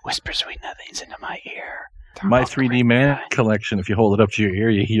 "Whisper sweet nothings into my ear." My 3D Man collection, if you hold it up to your ear,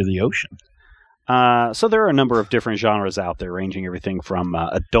 you hear the ocean. So there are a number of different genres out there, ranging everything from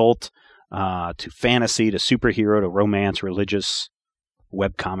adult to fantasy to superhero to romance, religious,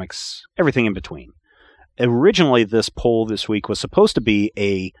 webcomics, everything in between. Originally, this poll this week was supposed to be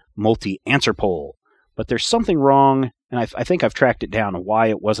a multi-answer poll, but there's something wrong, and I think I've tracked it down why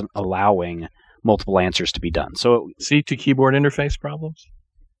it wasn't allowing multiple answers to be done. So C to keyboard interface problems?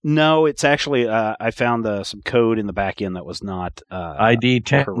 No, it's actually I found some code in the back end that was not ID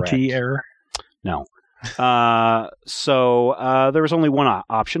 10T error. No. So there was only one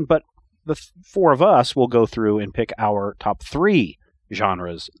option, but the four of us will go through and pick our top 3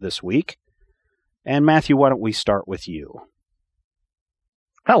 genres this week. And Matthew, why don't we start with you?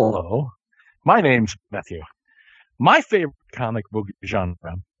 Hello, my name's Matthew. My favorite comic book genre,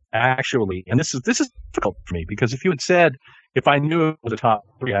 actually, and this is difficult for me because if you had said if I knew it was a top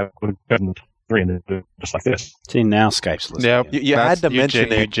 3, I would have done 3 and just like this. See, now Skype's listening. Yep. You had to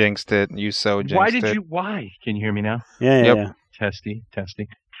mention it. You jinxed it. You so jinxed it. Why? Can you hear me now? Yeah. Testy.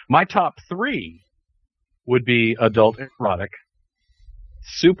 My top 3 would be adult erotic,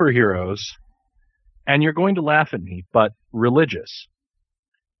 superheroes, and you're going to laugh at me, but religious.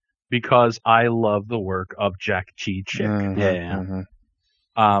 Because I love the work of Jack Chi Chick. Mm-hmm.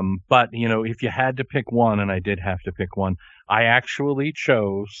 But, if you had to pick one, and I did have to pick one, I actually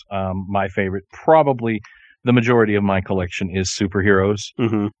chose my favorite. Probably the majority of my collection is superheroes.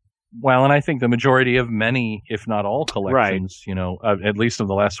 Mm-hmm. Well, and I think the majority of many, if not all collections, at least of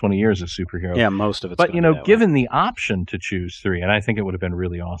the last 20 years, is superheroes. Yeah, most of it. But, given the option to choose 3, and I think it would have been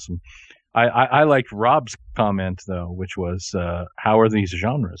really awesome. I liked Rob's comment, though, which was, how are these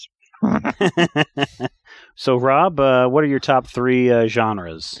genres? So, Rob, what are your top 3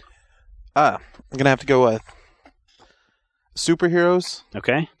 genres? I'm going to have to go with superheroes.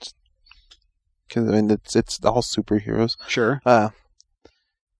 Okay. Because, it's all superheroes. Sure.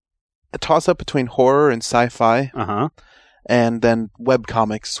 A toss-up between horror and sci-fi. Uh-huh. And then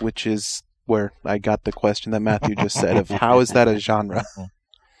webcomics, which is where I got the question that Matthew just said of how is that a genre?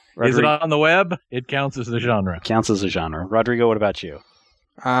 Is it on the web? It counts as a genre. Counts as a genre. Rodrigo, what about you?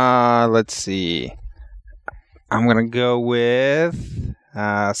 Let's see. I'm going to go with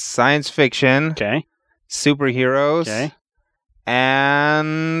science fiction. Okay. Superheroes. Okay.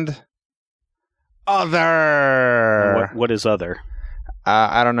 And other. What is other?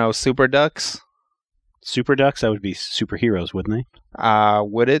 I don't know. Super Ducks? Super Ducks? That would be superheroes, wouldn't they?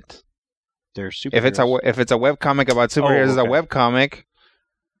 Would it? They're superheroes. If it's a webcomic about superheroes, it's a webcomic.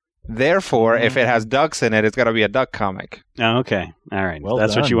 Therefore, if it has ducks in it, it's got to be a duck comic. Oh, okay. All right. Well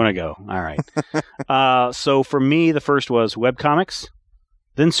That's done. what you want to go. All right. So for me, the first was webcomics,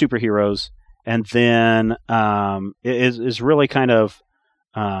 then superheroes, and then it is really kind of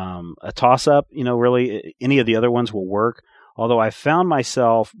a toss-up. Really, any of the other ones will work. Although I found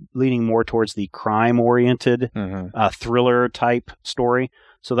myself leaning more towards the crime-oriented thriller-type story.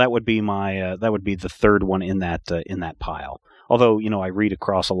 So that would be the third one in that pile. Although, I read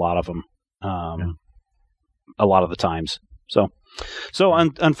across a lot of them a lot of the times. So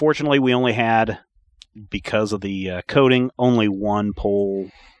unfortunately, we only had, because of the coding, only one poll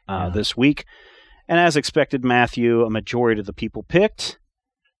this week. And as expected, Matthew, a majority of the people picked.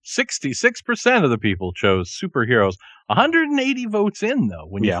 66% of the people chose superheroes. 180 votes in, though.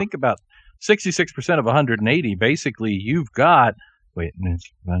 When you think about 66% of 180, basically you've got... Wait,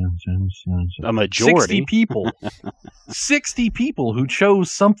 a majority. 60 people. 60 people who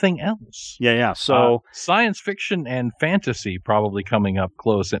chose something else. Yeah. So science fiction and fantasy probably coming up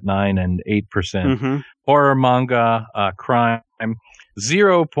close at 9 and 8%. Mm-hmm. Horror, manga, crime.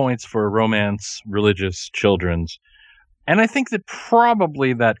 0 points for romance, religious, children's. And I think that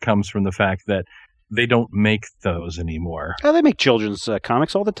probably that comes from the fact that they don't make those anymore. Oh, they make children's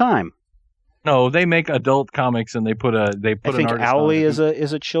comics all the time. No, they make adult comics, and they put I an think artist Owly on it.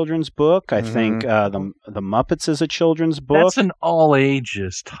 is a children's book. I think the Muppets is a children's book. That's an all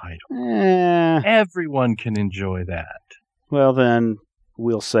ages title. Everyone can enjoy that. Well, then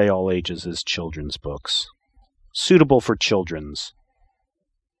we'll say all ages is children's books, suitable for children's.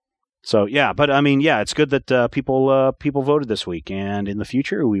 So but it's good that people voted this week, and in the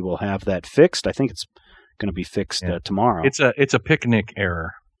future we will have that fixed. I think it's going to be fixed tomorrow. It's a picnic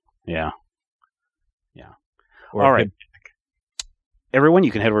error. Yeah. Or all right. Everyone,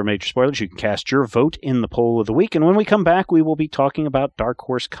 you can head over to Major Spoilers. You can cast your vote in the poll of the week. And when we come back, we will be talking about Dark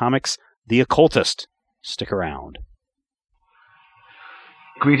Horse Comics' The Occultist. Stick around.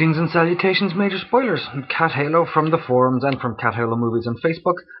 Greetings and salutations, Major Spoilers. Cat Halo from the forums and from Cat Halo Movies on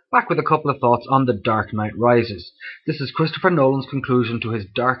Facebook, back with a couple of thoughts on The Dark Knight Rises. This is Christopher Nolan's conclusion to his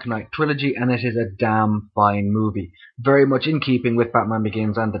Dark Knight trilogy, and it is a damn fine movie. Very much in keeping with Batman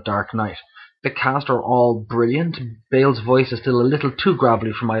Begins and The Dark Knight. The cast are all brilliant. Bale's voice is still a little too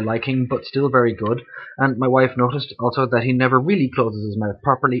gravelly for my liking, but still very good. And my wife noticed also that he never really closes his mouth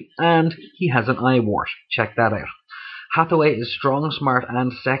properly, and he has an eye wart. Check that out. Hathaway is strong, smart,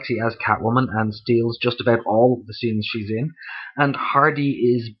 and sexy as Catwoman, and steals just about all the scenes she's in. And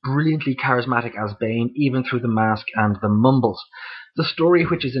Hardy is brilliantly charismatic as Bane, even through the mask and the mumbles. The story,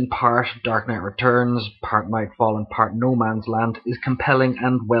 which is in part Dark Knight Returns, part Nightfall, and part No Man's Land, is compelling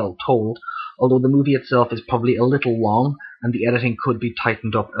and well told, although the movie itself is probably a little long, and the editing could be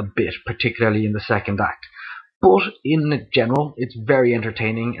tightened up a bit, particularly in the second act. But in general, it's very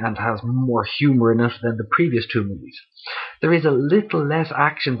entertaining and has more humour in it than the previous two movies. There is a little less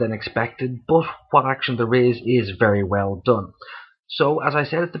action than expected, but what action there is very well done. So, as I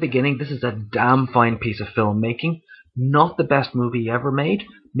said at the beginning, this is a damn fine piece of filmmaking. Not the best movie ever made,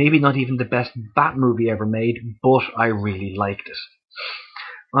 maybe not even the best Bat movie ever made, but I really liked it.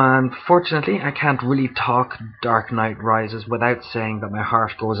 Unfortunately, I can't really talk Dark Knight Rises without saying that my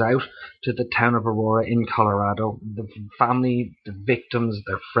heart goes out to the town of Aurora in Colorado, the family, the victims,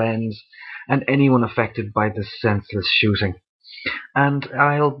 their friends, and anyone affected by this senseless shooting. And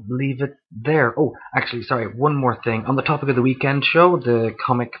I'll leave it there. Oh, actually, sorry, one more thing. On the topic of the weekend show, the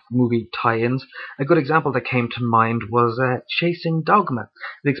comic movie tie-ins, a good example that came to mind was Chasing Dogma.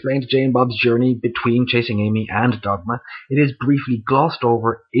 It explained Jane Bob's journey between chasing Amy and Dogma. It is briefly glossed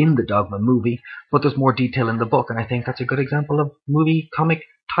over in the Dogma movie, but there's more detail in the book, and I think that's a good example of movie comic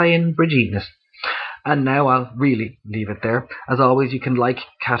tie-in bridginess. And now I'll really leave it there. As always, you can like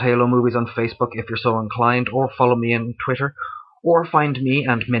Cat Halo Movies on Facebook if you're so inclined, or follow me on Twitter, or find me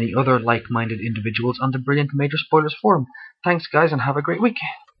and many other like-minded individuals on the brilliant Major Spoilers forum. Thanks, guys, and have a great week. I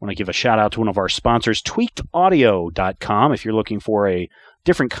want to give a shout-out to one of our sponsors, tweakedaudio.com. If you're looking for a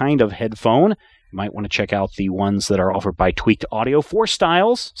different kind of headphone, you might want to check out the ones that are offered by Tweaked Audio. 4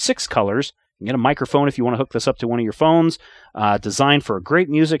 styles, 6 colors. You can get a microphone if you want to hook this up to one of your phones. Designed for great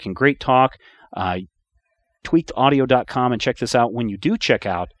music and great talk. Tweakedaudio.com, and check this out. When you do check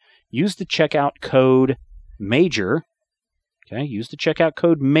out, use the checkout code MAJOR. Okay, use the checkout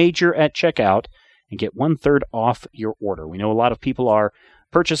code MAJOR at checkout and get 1/3 off your order. We know a lot of people are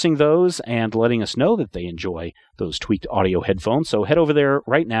purchasing those and letting us know that they enjoy those Tweaked Audio headphones. So head over there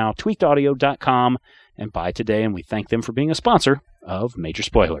right now, tweakedaudio.com, and buy today. And we thank them for being a sponsor of Major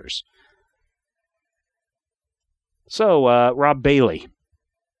Spoilers. So, Rob Bailey.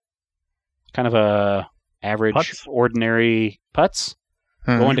 Kind of a average, Putz. ordinary putz.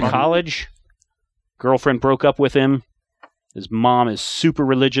 Going to college. Girlfriend broke up with him. His mom is super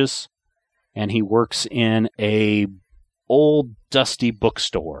religious, and he works in a old, dusty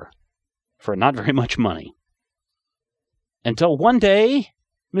bookstore for not very much money. Until one day,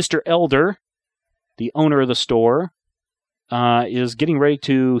 Mr. Elder, the owner of the store, is getting ready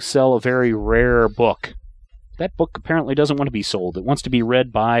to sell a very rare book. That book apparently doesn't want to be sold. It wants to be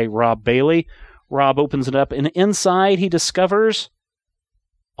read by Rob Bailey. Rob opens it up, and inside he discovers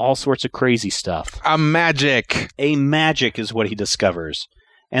all sorts of crazy stuff. A magic is what he discovers.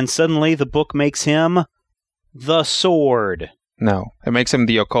 And suddenly the book makes him the Sword. No, it makes him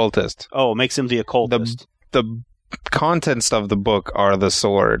the Occultist. Oh, it makes him the Occultist. The contents of the book are the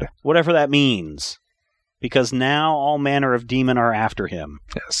Sword. Whatever that means. Because now all manner of demon are after him.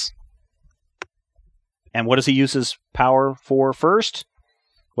 Yes. And what does he use his power for first?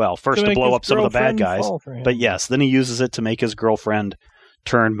 Well, first to blow up some of the bad guys. But yes, then he uses it to make his girlfriend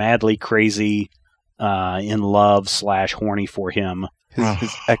turn madly crazy, in love / horny for him.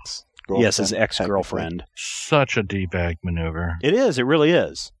 His ex-girlfriend. Yes, his ex-girlfriend. Such a D-bag maneuver. It is. It really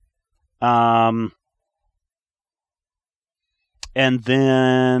is. And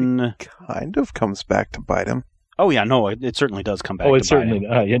then... It kind of comes back to bite him. Oh, yeah, no, it certainly does come back Oh, to it certainly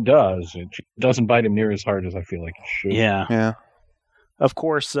bite him. it does. It doesn't bite him near as hard as I feel like it should. Yeah. Of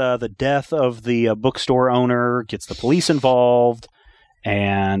course, the death of the bookstore owner gets the police involved,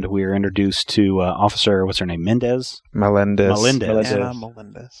 and we're introduced to Officer, what's her name, Melendez. Anna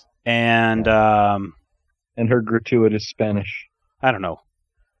Melendez. And her gratuitous Spanish. I don't know.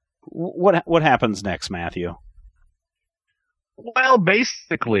 What happens next, Matthew? Well,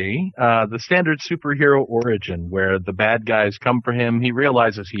 basically, the standard superhero origin, where the bad guys come for him, he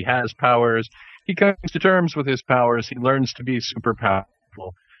realizes he has powers, he comes to terms with his powers, he learns to be super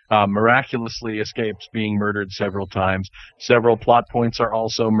powerful, miraculously escapes being murdered several times. Several plot points are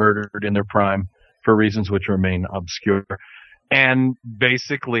also murdered in their prime for reasons which remain obscure. And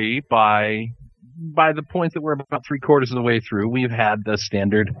basically, by the point that we're about 3/4 of the way through, we've had the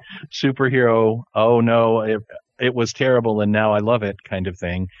standard superhero, oh no, it was terrible and now I love it kind of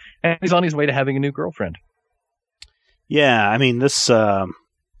thing. And he's on his way to having a new girlfriend. Yeah, I mean, this...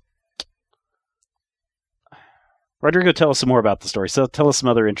 Rodrigo, tell us some more about the story. So tell us some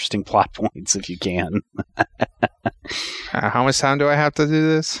other interesting plot points if you can. How much time do I have to do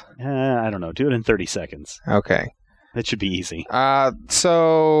this? I don't know. Do it in 30 seconds. Okay. That should be easy.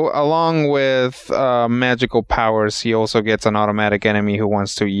 So, along with magical powers, he also gets an automatic enemy who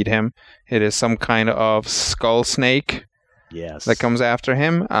wants to eat him. It is some kind of skull snake Yes. that comes after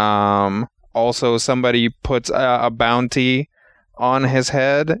him. Also, somebody puts a bounty on his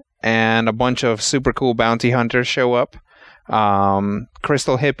head, and a bunch of super cool bounty hunters show up.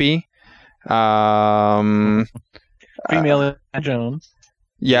 Crystal Hippie. Female Jones.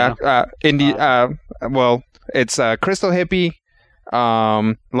 Yeah. Well, it's Crystal Hippie,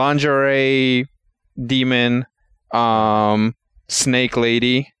 Lingerie Demon, Snake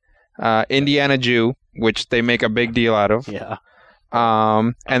Lady, Indiana Jew, which they make a big deal out of. Yeah.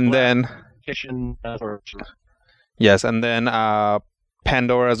 And then... Yes, and then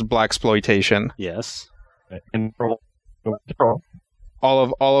Pandora's Blaxploitation. Yes. All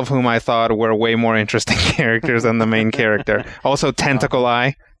of whom I thought were way more interesting characters than the main character. Also, Tentacle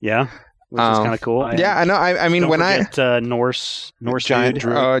Eye. Yeah, which is kind of cool. Yeah, I know. I mean, Don't forget, Norse Giant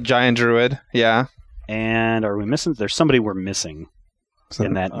Druid. Giant Druid. Yeah. And are we missing? There's somebody we're missing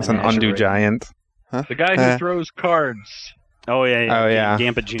in that. It's an undue giant. Huh? The guy who throws cards. Oh yeah. Oh yeah.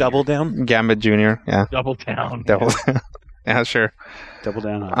 Gambit Jr. Double Down. Gambit Jr. Yeah. Double Down. Yeah, sure. Double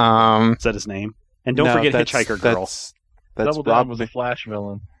Down. Is that his name? And don't forget Hitchhiker Girl. That's Double Rob. Down was a Flash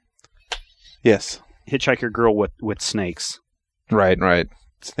villain. Yes. Hitchhiker Girl with snakes. Right.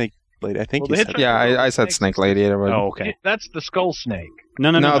 Snake Lady. I think Well, you the said. Yeah, I said Snake Lady. Oh, okay. That's the Skull Snake.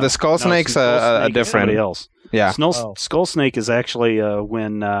 No. The Skull Snake's a different. Somebody else. Yeah. Skull Snake is actually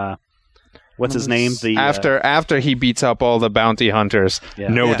when what's his name? The after he beats up all the bounty hunters,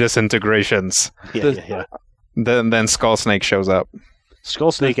 Yeah. disintegrations. Yeah. Then Skull Snake shows up.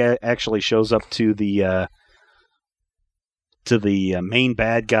 Skull Snake actually shows up to the main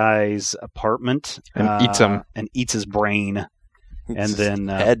bad guy's apartment And eats him. and eats his brain, and It's then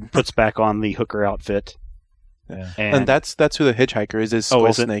head. puts back on the hooker outfit. Yeah. And that's who the hitchhiker is. Is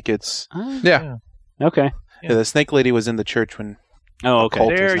Skull Snake? It's Yeah. Okay. yeah. The Snake Lady was in the church when. Oh, okay.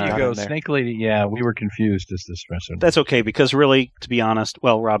 Occultist There not you in go. there. Snake Lady. Yeah, we were confused as this dresser. That's okay, because really, to be honest,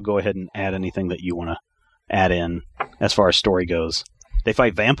 well, Rob, go ahead and add anything that you want to add in as far as story goes. They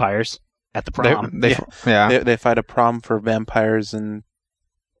fight vampires at the prom. They fight a prom for vampires and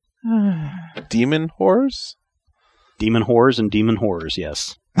demon horrors. Demon whores and demon horrors,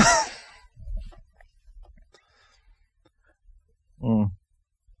 yes.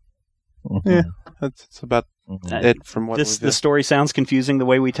 Yeah, that's about it from what The story sounds confusing the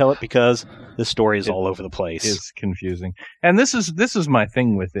way we tell it because the story is all over the place. It's confusing, and this is my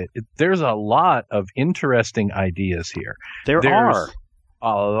thing with it. There's a lot of interesting ideas here. There's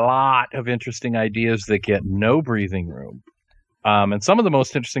a lot of interesting ideas that get no breathing room. And some of the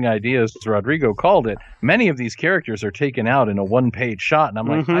most interesting ideas, as Rodrigo called it, many of these characters are taken out in a one-page shot, and I'm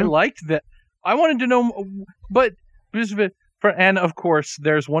like, I liked that. I wanted to know, but and of course,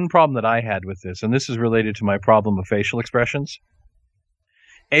 there's one problem that I had with this, and this is related to my problem of facial expressions.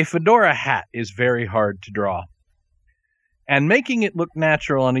 A fedora hat is very hard to draw. And making it look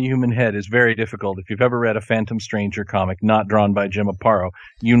natural on a human head is very difficult. If you've ever read a Phantom Stranger comic not drawn by Jim Aparo,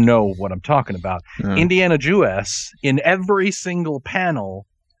 you know what I'm talking about. Indiana Jewess, in every single panel,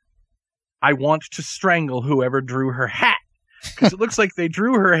 I want to strangle whoever drew her hat. Because it looks like they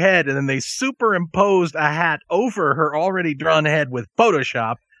drew her head and then they superimposed a hat over her already drawn head with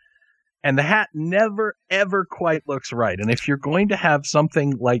Photoshop. And the hat never, ever quite looks right. And if you're going to have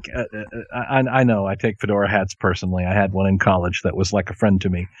something like, I know I take fedora hats personally. I had one in college that was like a friend to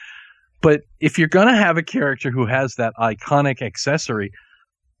me. But if you're going to have a character who has that iconic accessory,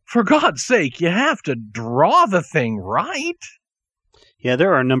 for God's sake, you have to draw the thing right. Yeah,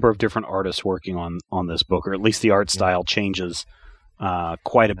 there are a number of different artists working on this book, or at least the art style changes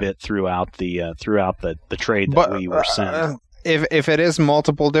quite a bit throughout the trade that we were sent. If it is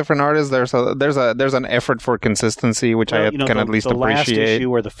multiple different artists, there's an effort for consistency, which I can at least appreciate. The last appreciate. issue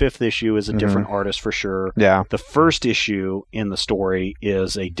or the fifth issue is a different artist for sure. Yeah. The first issue in the story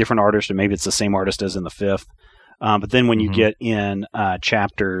is a different artist, or maybe it's the same artist as in the fifth. But then when you get in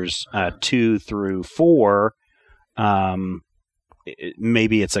chapters 2 through 4,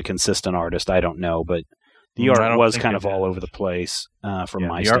 maybe it's a consistent artist. I don't know, but the art was kind of all over the place from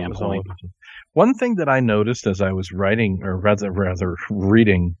my standpoint. One thing that I noticed as I was writing, or rather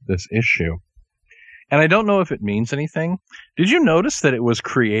reading this issue, and I don't know if it means anything. Did you notice that it was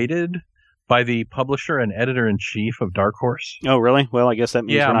created by the publisher and editor-in-chief of Dark Horse? Oh, really? Well, I guess that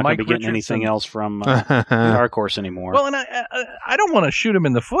means we're not going to be getting Richardson. anything else from Dark Horse anymore. Well, and I don't want to shoot him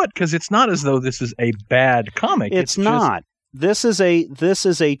in the foot because it's not as though this is a bad comic. It's not. This is a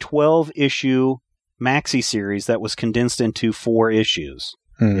 12-issue maxi series that was condensed into 4 issues.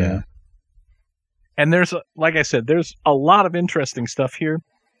 Yeah. And there's, like I said, there's a lot of interesting stuff here.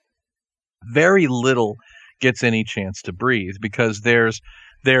 Very little gets any chance to breathe because there's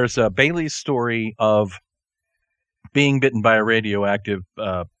Bailey's story of being bitten by a radioactive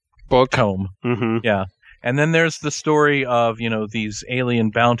comb. Mm-hmm. Yeah. And then there's the story of, these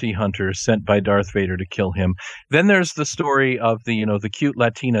alien bounty hunters sent by Darth Vader to kill him. Then there's the story of the cute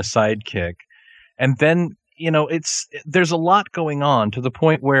Latina sidekick. And then, there's a lot going on to the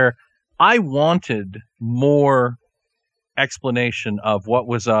point where I wanted more explanation of what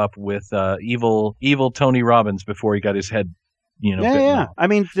was up with evil Tony Robbins before he got his head, bitten off. I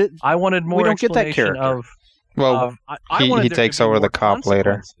mean, I wanted more we don't get that explanation character. He takes over the cop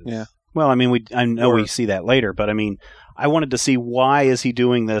later. Yeah. Well, I mean, I know we see that later, but I mean, I wanted to see why is he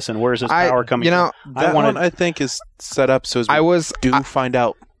doing this and where's his power coming from. That one I think is set up so as we find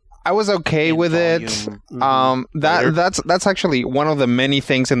out. I was okay with it. That's actually one of the many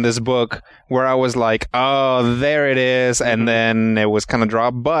things in this book where I was like, oh, there it is, and then it was kind of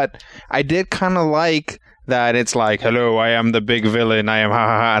dropped. But I did kind of like that it's like, hello, I am the big villain, I am ha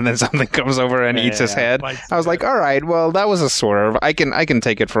ha ha, and then something comes over and eats his head. I was like, all right, well, that was a swerve. I can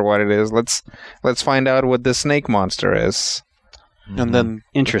take it for what it is. Let's find out what this snake monster is. And then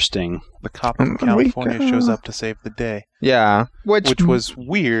interesting. The cop from California shows up to save the day. Yeah, which was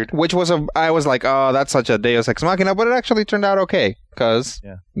weird. I was like, oh, that's such a Deus Ex Machina, but it actually turned out okay because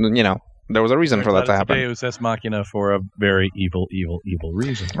there was a reason for that to happen. Deus Ex Machina for a very evil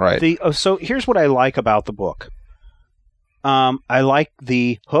reason. Right. So here's what I like about the book. I like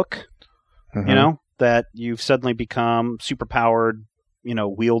the hook. Mm-hmm. That you've suddenly become superpowered,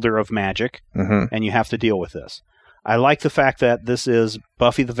 wielder of magic, and you have to deal with this. I like the fact that this is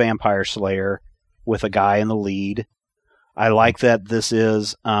Buffy the Vampire Slayer with a guy in the lead. I like that this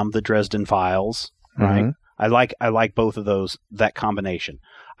is the Dresden Files, right? I like both of those, that combination.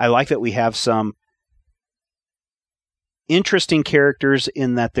 I like that we have some interesting characters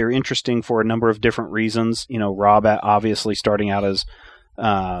in that they're interesting for a number of different reasons. Rob obviously starting out as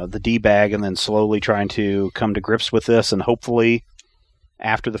the D-bag and then slowly trying to come to grips with this, and hopefully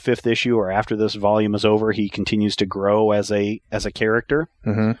after the 5th issue or after this volume is over, he continues to grow as a character.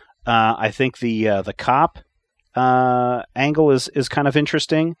 I think the cop angle is kind of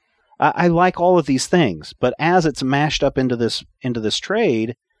interesting. I like all of these things, but as it's mashed up into this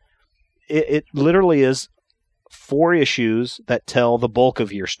trade, it literally is 4 issues that tell the bulk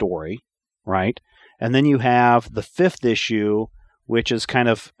of your story, right? And then you have the 5th issue, which is kind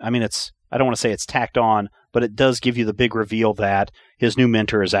of, I don't want to say it's tacked on, but it does give you the big reveal that his new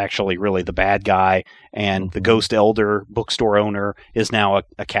mentor is actually really the bad guy, and the ghost elder bookstore owner is now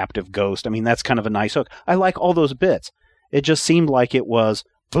a captive ghost. That's kind of a nice hook. I like all those bits. It just seemed like it was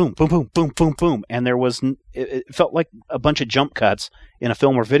boom, boom, boom, boom, boom, boom, and there was it felt like a bunch of jump cuts in a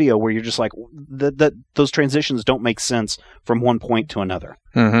film or video where you're just like, those transitions don't make sense from one point to another.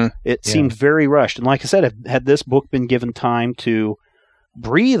 It seemed very rushed, and like I said, had this book been given time to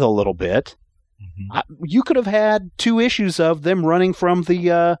breathe a little bit, you could have had 2 issues of them running from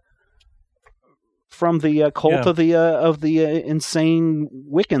the cult of the insane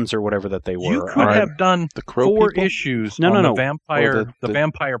Wiccans or whatever that they were. You could have done the 4 issues on the vampire, the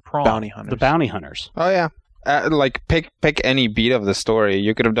vampire prom, the bounty hunters. Oh yeah. Like pick any beat of the story.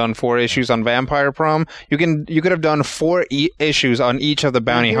 You could have done 4 issues on Vampire Prom. You could have done 4 issues on each of the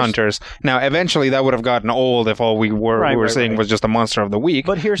bounty hunters. Now, eventually, that would have gotten old if all we were seeing was just a monster of the week.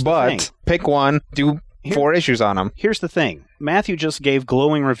 But here's the thing: pick one, do 4 issues on them. Here's the thing: Matthew just gave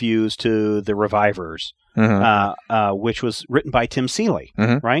glowing reviews to The Revivers, which was written by Tim Seeley.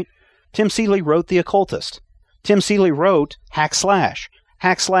 Right? Tim Seeley wrote The Occultist. Tim Seeley wrote Hack Slash.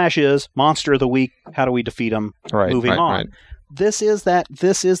 Hack Slash is monster of the week. How do we defeat him? Moving on. Right. This is that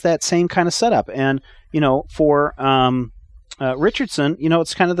same kind of setup, and for Richardson,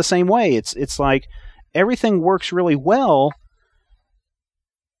 it's kind of the same way. It's like everything works really well,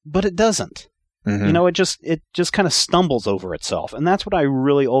 but it doesn't. It just kind of stumbles over itself, and that's what I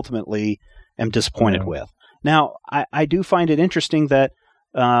really ultimately am disappointed with. Now, I do find it interesting that.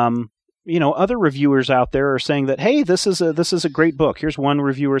 Other reviewers out there are saying that, hey, this is a great book. Here's one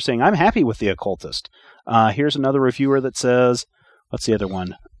reviewer saying, I'm happy with The Occultist. Here's another reviewer that says, what's the other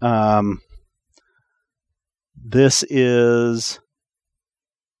one? This is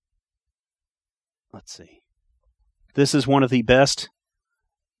one of the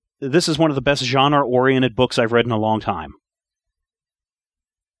best genre-oriented books I've read in a long time.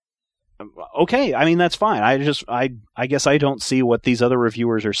 Okay, that's fine. I guess I don't see what these other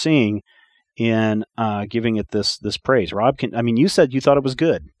reviewers are seeing in giving it this praise. Rob, you said you thought it was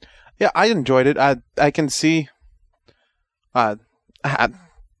good. Yeah, I enjoyed it. I can see now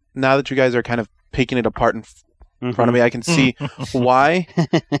that you guys are kind of picking it apart in front of me, I can see why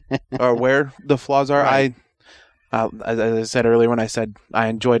or where the flaws are. Right. As I said earlier when I said I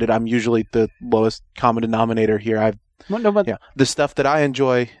enjoyed it, I'm usually the lowest common denominator here. I've Well, no, but the stuff that I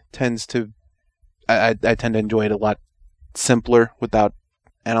enjoy tends to, I tend to enjoy it a lot simpler without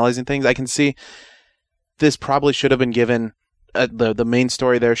analyzing things. I can see this probably should have been given, the main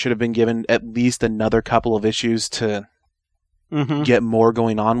story there should have been given at least another couple of issues to get more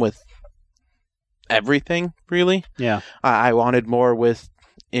going on with everything, really. Yeah. I wanted more with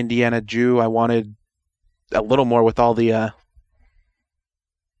Indiana Jew. I wanted a little more with all the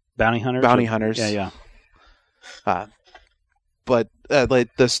bounty hunters. Yeah. But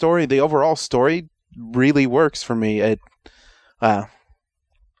like the story, the overall story really works for me.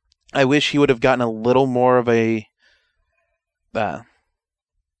 I wish he would have gotten a little more of a,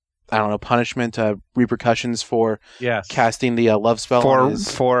 punishment, repercussions for casting the love spell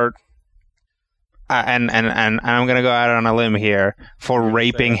and I'm gonna go out on a limb here for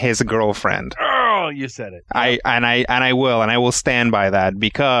raping his girlfriend. Oh, you said it. I will stand by that,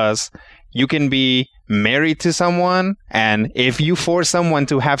 because you can be married to someone, and if you force someone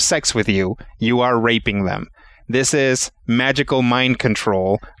to have sex with you, you are raping them. This is magical mind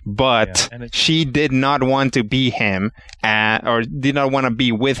control, but she did not want to be him, or did not want to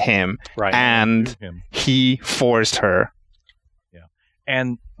be with him, and he forced her. Yeah,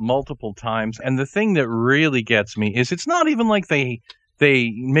 and multiple times. And the thing that really gets me is it's not even like they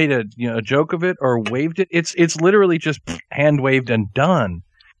made a joke of it or waved it. It's literally just hand waved and done.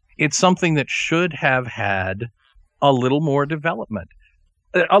 It's something that should have had a little more development.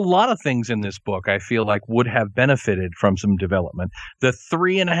 A lot of things in this book I feel like would have benefited from some development. The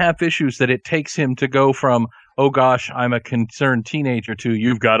 3.5 issues that it takes him to go from, oh gosh, I'm a concerned teenager, to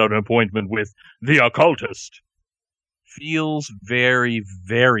you've got an appointment with the occultist, feels very,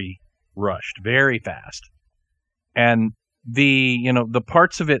 very rushed, very fast. And the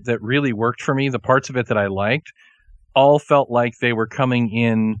parts of it that really worked for me, the parts of it that I liked, all felt like they were coming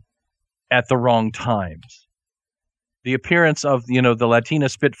in at the wrong times. The appearance of, the Latina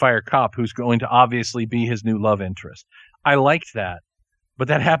Spitfire cop who's going to obviously be his new love interest. I liked that. But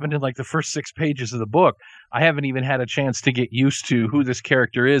that happened in like the first 6 pages of the book. I haven't even had a chance to get used to who this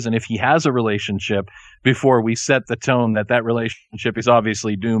character is and if he has a relationship before we set the tone that relationship is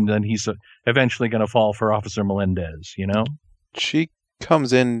obviously doomed and he's eventually going to fall for Officer Melendez, She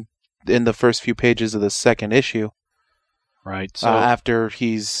comes in the first few pages of the second issue. Right. So after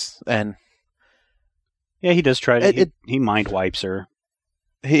yeah, he does try to. He mind wipes her.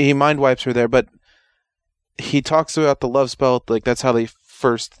 He mind wipes her there, but he talks about the love spell. Like that's how the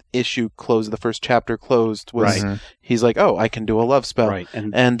first issue closed. The first chapter closed was he's like, "Oh, I can do a love spell." Right,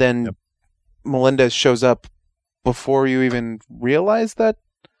 and then Melendez shows up before you even realize that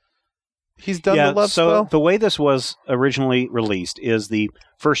he's done the love spell. So the way this was originally released is the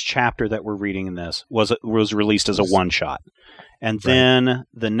first chapter that we're reading in this was released as a one shot, and then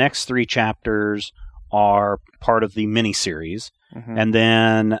the next 3 chapters are part of the miniseries. And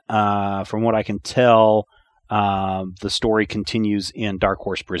then, from what I can tell, the story continues in Dark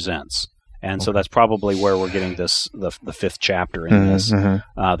Horse Presents. And so that's probably where we're getting the 5th chapter in this,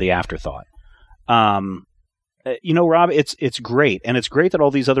 the afterthought. Rob, it's great. And it's great that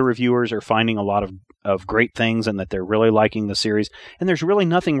all these other reviewers are finding a lot of great things and that they're really liking the series. And there's really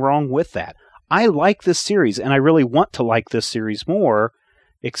nothing wrong with that. I like this series, and I really want to like this series more,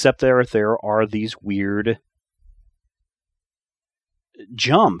 except there are these weird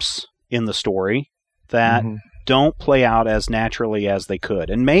jumps in the story that don't play out as naturally as they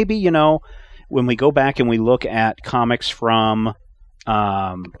could. And maybe, when we go back and we look at comics from, the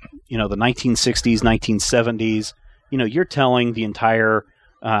 1960s, 1970s, you're telling the entire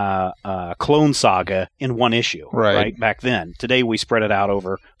Clone Saga in one issue, right? Back then. Today we spread it out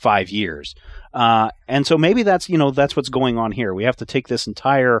over 5 years. And so maybe that's what's going on here. We have to take this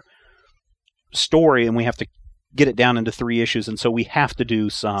entire story and we have to get it down into 3 issues, and so we have to do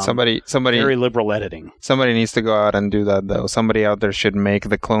somebody very liberal editing. Somebody needs to go out and do that, though. Somebody out there should make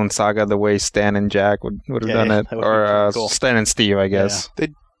the Clone Saga the way Stan and Jack would have done it, or cool. Stan and Steve, I guess. Yeah.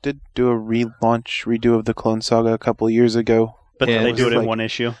 They did do a redo of the Clone Saga a couple of years ago. But did they do it in one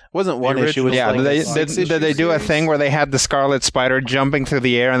issue? It wasn't one issue. It was did they do a thing where they had the Scarlet Spider jumping through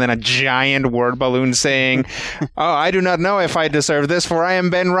the air and then a giant word balloon saying, "Oh, I do not know if I deserve this, for I am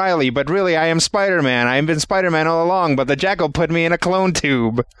Ben Reilly, but really I am Spider-Man. I have been Spider-Man all along, but the Jackal put me in a clone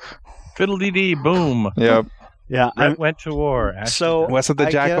tube." Fiddle-dee-dee, boom. Yep. Yeah, went to war. So was it the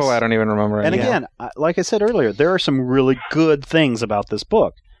Jackal? I don't even remember. And again, like I said earlier, there are some really good things about this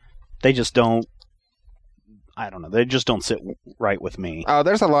book. They just don't. I don't know. They just don't sit right with me. Oh,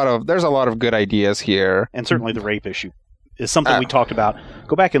 there's a lot of good ideas here, and certainly the rape issue is something we talked about.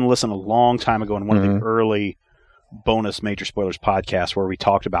 Go back and listen a long time ago in one of the early bonus Major Spoilers podcasts where we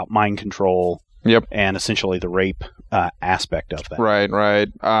talked about mind control. Yep. And essentially the rape aspect of that. Right.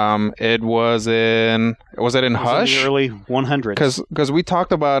 It was in Hush? In the early 100s. Because we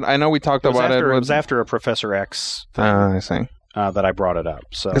talked about, I know we talked about it. It was after a Professor X thing, I see. that I brought it up.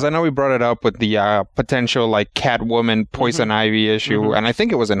 Because I know we brought it up with the potential like Catwoman Poison Ivy issue, and I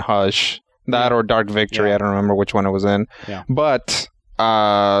think it was in Hush. That or Dark Victory. I don't remember which one it was in. Yeah. But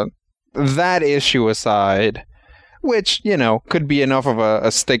that issue aside, which, could be enough of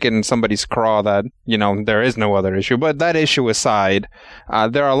a stick in somebody's craw that, there is no other issue. But that issue aside,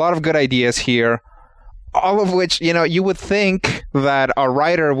 there are a lot of good ideas here, all of which, you would think that a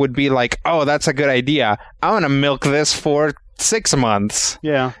writer would be like, oh, that's a good idea. I want to milk this for 6 months.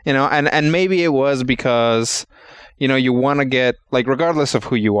 Yeah. And maybe it was because, you want to get, like, regardless of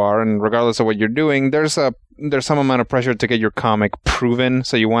who you are and regardless of what you're doing, there's some amount of pressure to get your comic proven,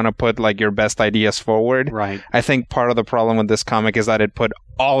 so you want to put like your best ideas forward. Right. I think part of the problem with this comic is that it put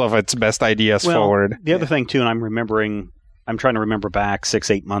all of its best ideas forward. The other thing too, and I'm trying to remember back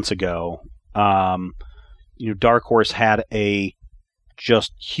 6-8 months ago, Dark Horse had a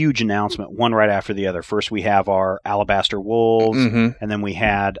just huge announcement, one right after the other. First we have our Alabaster Wolves, and then we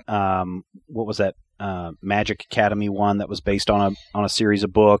had what was that? Magic Academy one that was based on a series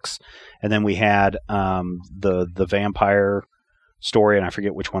of books, and then we had the vampire story, and I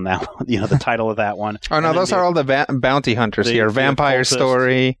forget which one that one, the title of that one. Oh no, those are all the bounty hunters here. Vampire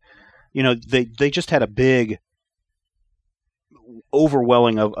story. They just had a big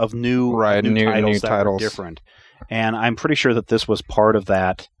overwhelming of new titles that were different, and I'm pretty sure that this was part of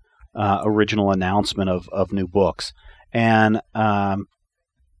that original announcement of new books, and I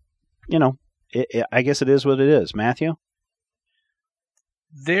guess it is what it is. Matthew?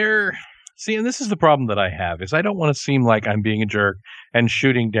 See, and this is the problem that I have, is I don't want to seem like I'm being a jerk and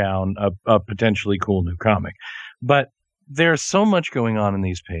shooting down a potentially cool new comic. But there's so much going on in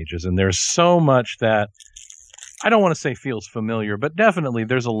these pages, and there's so much that I don't want to say feels familiar, but definitely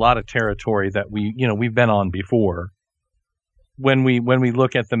there's a lot of territory that we've been on before. When we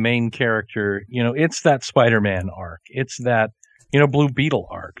look at the main character, it's that Spider-Man arc. It's that Blue Beetle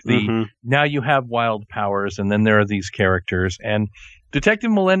arc. Now you have wild powers, and then there are these characters. And Detective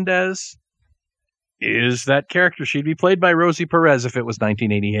Melendez is that character. She'd be played by Rosie Perez if it was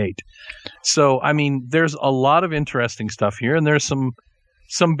 1988. So, there's a lot of interesting stuff here, and there's some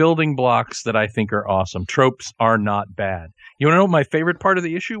building blocks that I think are awesome. Tropes are not bad. You want to know what my favorite part of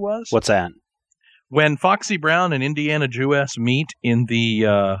the issue was? What's that? When Foxy Brown and Indiana Jewess meet in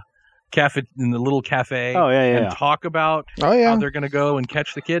the little cafe, and talk about how they're going to go and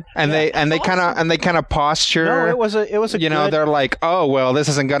catch the kid, and they kind of posture. No, it was a good... they're like, oh well, this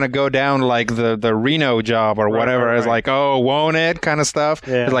isn't going to go down like the Reno job or whatever. Right. It's like, oh, won't it, kind of stuff.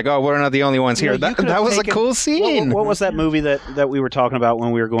 Yeah. It's like, oh, we're not the only ones here. That was a cool scene. What was that movie that we were talking about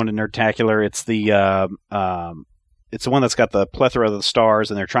when we were going to Nerdtacular? It's it's the one that's got the plethora of the stars,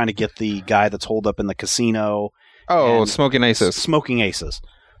 and they're trying to get the guy that's holed up in the casino. Oh, Smoking Aces. Smoking Aces.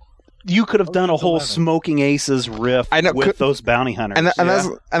 You could have done a whole Smoking Aces riff with those bounty hunters. And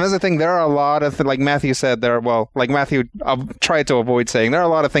that's the thing. There are a lot of, like Matthew said, like Matthew tried to avoid saying, there are a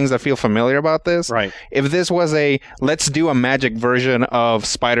lot of things that feel familiar about this. Right. If this was let's do a magic version of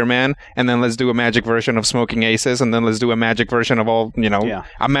Spider-Man, and then let's do a magic version of Smoking Aces, and then let's do a magic version of a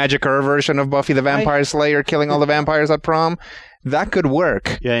magicer version of Buffy the Vampire Slayer killing all the vampires at prom, that could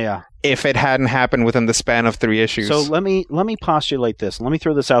work. Yeah. If it hadn't happened within the span of 3 issues. So let me postulate this. Let me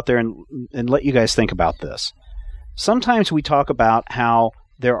throw this out there and let you guys think about this. Sometimes we talk about how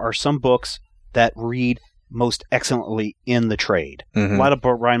there are some books that read most excellently in the trade. A lot of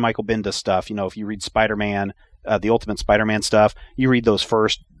Brian Michael Bendis stuff. If you read Spider-Man, the Ultimate Spider-Man stuff, you read those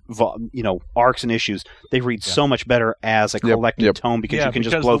first arcs and issues. They read so much better as a collected tome because you can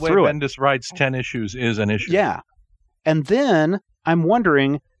just blow through it. Bendis writes 10 issues is an issue. Yeah. And then I'm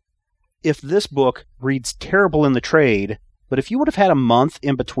wondering if this book reads terrible in the trade, but if you would have had a month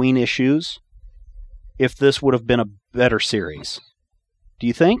in between issues, if this would have been a better series. Do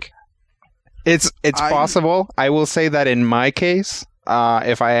you think? It's possible. I will say that in my case,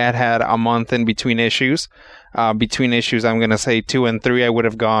 if I had a month in between issues, I'm going to say 2 and 3, I would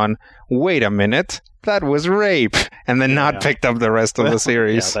have gone, wait a minute, that was rape, and then not picked up the rest of the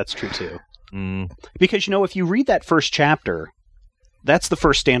series. Yeah, that's true too. Because, if you read that first chapter, that's the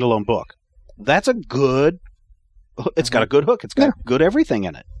first standalone book. It's got a good hook. It's got good everything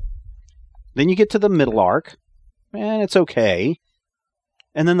in it. Then you get to the middle arc, and it's okay.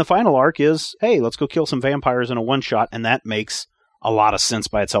 And then the final arc is, hey, let's go kill some vampires in a one-shot, and that makes a lot of sense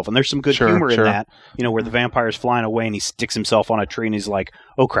by itself. And there's some good humor in that, where the vampire's flying away and he sticks himself on a tree and he's like,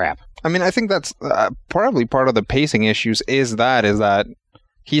 oh, crap. I think that's probably part of the pacing issues is that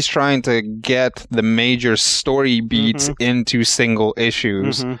he's trying to get the major story beats into single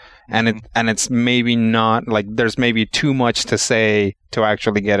issues, and it's maybe not like there's maybe too much to say to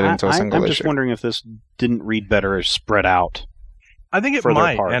actually get it into a single issue. I'm just wondering if this didn't read better as spread out. I think it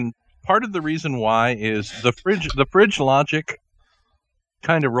might, and part of the reason why is the fridge logic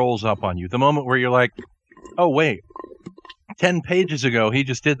kind of rolls up on you. The moment where you're like, oh wait, 10 pages ago he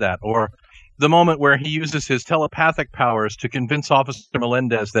just did that, or the moment where he uses his telepathic powers to convince Officer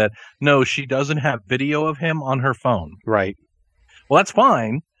Melendez that, no, she doesn't have video of him on her phone. Right. Well, that's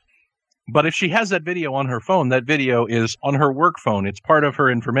fine. But if she has that video on her phone, that video is on her work phone. It's part of her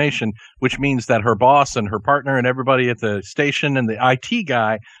information, which means that her boss and her partner and everybody at the station and the IT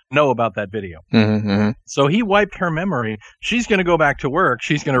guy know about that video. So he wiped her memory. She's going to go back to work.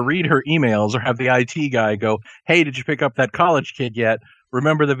 She's going to read her emails or have the IT guy go, hey, did you pick up that college kid yet?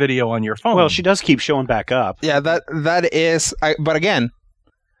 Remember the video on your phone. Well, she does keep showing back up. Yeah, that is... but again,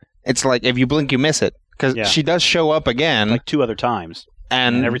 it's like if you blink, you miss it. Because she does show up again. Like 2 other times.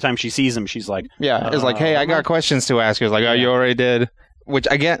 And every time she sees him, she's like... Yeah, it's like, hey, I got questions to ask you. It's like, oh, you already did. Which,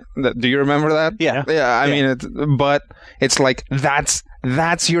 again, do you remember that? Yeah. Yeah, I mean, but it's like,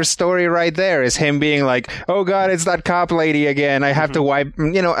 that's your story right there, is him being like, oh, God, it's that cop lady again. I have to wipe...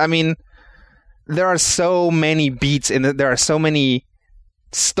 You know, I mean, there are so many beats there are so many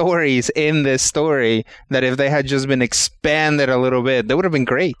stories in this story that if they had just been expanded a little bit, they would have been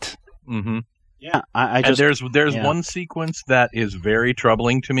great. Yeah, I just... And there's one sequence that is very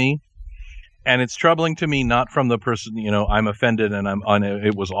troubling to me, and it's troubling to me not from the person, you know, I'm offended and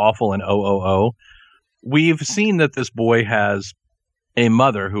it was awful and We've seen that this boy has a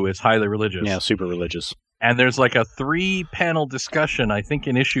mother who is highly religious. Yeah, super religious. And there's like a 3-panel discussion, I think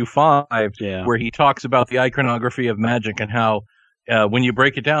in issue 5, where he talks about the iconography of magic and how when you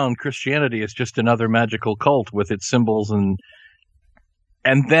break it down, Christianity is just another magical cult with its symbols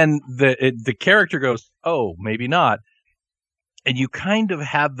and then the character goes, oh, maybe not. And you kind of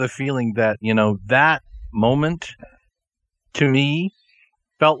have the feeling that, you know, that moment to me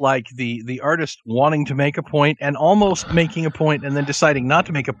felt like the artist wanting to make a point and almost making a point and then deciding not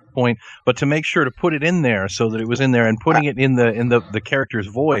to make a point, but to make sure to put it in there so that it was in there and putting it in the character's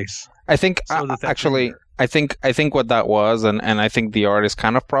voice. I think so actually, I think what that was, and I think the art is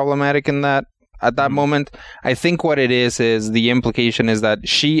kind of problematic in that. At that moment, I think what it is the implication is that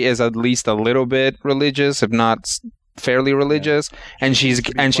she is at least a little bit religious, if not fairly religious, and she's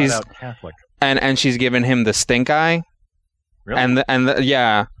Catholic. and she's given him the stink eye. Really?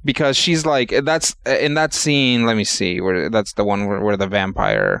 And because she's like, that's in that scene. Let me see, that's the one where the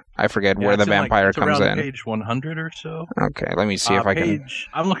vampire. I forget where the vampire comes in. Page 100 or so. Okay, let me see if I can.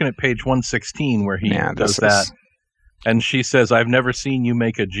 I'm looking at page 116 where he does that. And she says, I've never seen you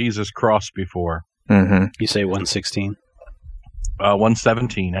make a Jesus cross before. You say 116?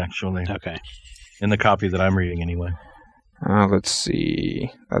 117, actually. Okay. In the copy that I'm reading, anyway. Let's see.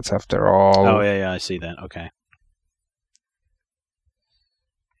 That's after all. Oh, yeah, I see that. Okay.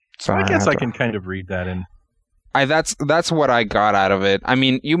 So I guess I can kind of read that in. That's what I got out of it. I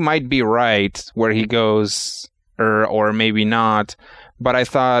mean, you might be right where he goes, or maybe not, but I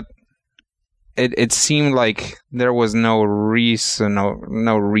thought... It seemed like there was no reason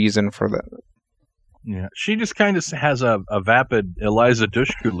for that. Yeah, she just kind of has a vapid Eliza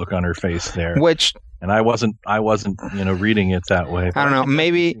Dushku look on her face there, and I wasn't reading it that way. I don't know.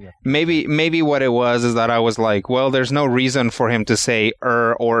 Maybe what it was is that I was like, well, there's no reason for him to say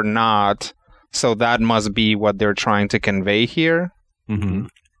or not, so that must be what they're trying to convey here.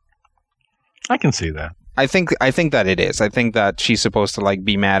 I can see that. I think that it is. I think that she's supposed to like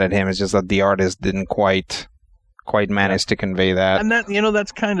be mad at him. It's just that the artist didn't quite manage to convey that. And that,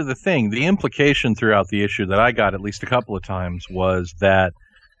 that's kind of the thing. The implication throughout the issue that I got at least a couple of times was that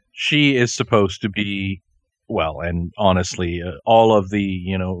she is supposed to be, well, and honestly, all of the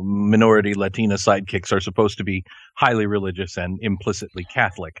minority Latina sidekicks are supposed to be highly religious and implicitly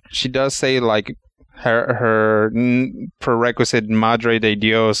Catholic. She does say like her prerequisite Madre de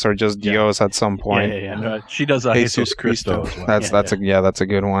Dios or just Dios at some point. She does a Jesus Cristo as well. That's a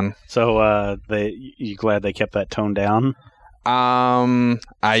good one. So you glad they kept that tone down?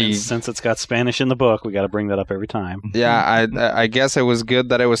 Since it's got Spanish in the book, we got to bring that up every time. Yeah, I guess it was good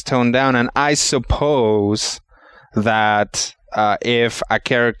that it was toned down, and I suppose that if a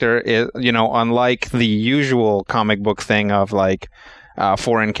character is, unlike the usual comic book thing of like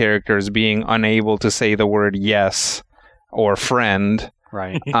foreign characters being unable to say the word yes or friend,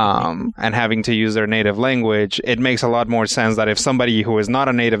 right? And having to use their native language, it makes a lot more sense that if somebody who is not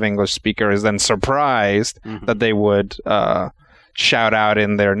a native English speaker is then surprised that they would shout out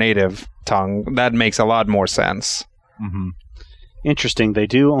in their native tongue, that makes a lot more sense. Interesting. They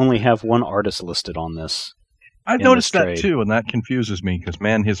do only have one artist listed on this. I've noticed that too, and that confuses me because,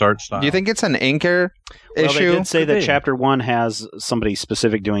 man, his art style. Do you think it's an inker Well, issue? they did say that Chapter 1 has somebody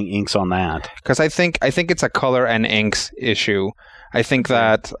specific doing inks on that. Because I think it's a color and inks issue. I think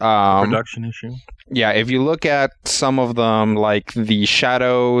that production issue. Yeah, if you look at some of them, like the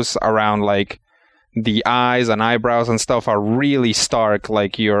shadows around like the eyes and eyebrows and stuff are really stark,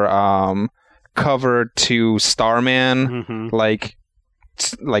 like your cover to Starman, like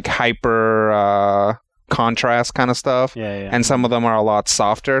hyper contrast kind of stuff. Yeah. And some of them are a lot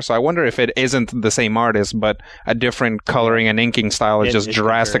softer. So I wonder if it isn't the same artist, but a different coloring and inking style is just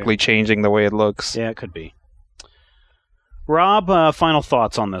drastically changing the way it looks. Yeah, it could be. Rob, final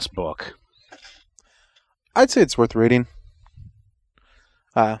thoughts on this book? I'd say it's worth reading.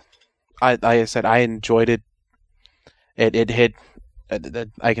 Like I said, I enjoyed it. It hit.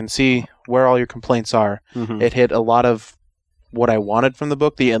 I can see where all your complaints are. It hit a lot of what I wanted from the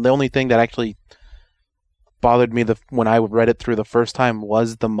book. The only thing that actually bothered me when I read it through the first time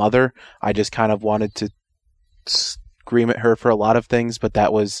was the mother. I just kind of wanted to scream at her for a lot of things, but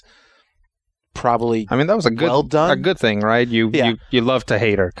that was probably that was a good thing, right? You love to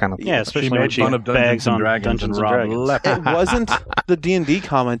hate her, kind of thing. Yeah, especially when she bags on Dungeons and Dragons. It wasn't the D&D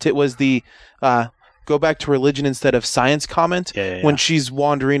comment. It was the go back to religion instead of science comment when she's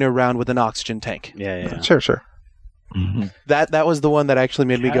wandering around with an oxygen tank. Yeah. Sure. That was the one that actually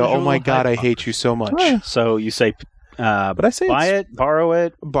made me go, oh my god, I hate you so much. So you say, but I say buy it, borrow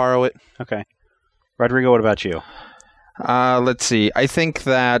it? Borrow it. Okay. Rodrigo, what about you? Let's see. I think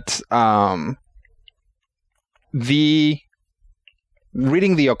that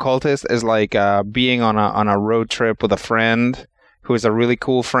reading The Occultist is like being on a road trip with a friend who is a really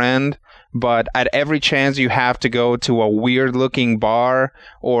cool friend, but at every chance you have to go to a weird-looking bar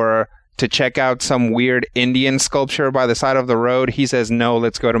or to check out some weird Indian sculpture by the side of the road, he says, no,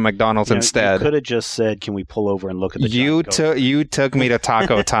 let's go to McDonald's instead. You could have just said, can we pull over and look at the You took me to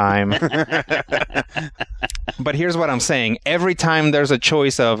taco time. But here's what I'm saying. Every time there's a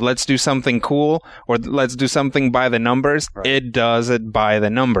choice of let's do something cool or let's do something by the numbers, it does it by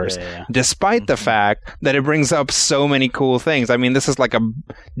the numbers. Yeah. Despite the fact that it brings up so many cool things. I mean, this is like a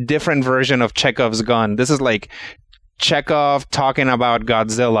different version of Chekhov's gun. This is like Chekhov talking about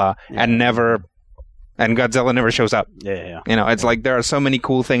Godzilla and Godzilla never shows up. Yeah. It's like there are so many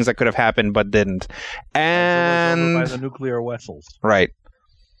cool things that could have happened but didn't. And by the nuclear vessels. Right.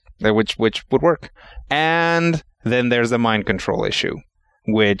 Which would work. And then there's the mind control issue,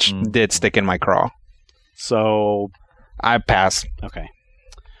 which did stick in my craw. So I pass. Okay.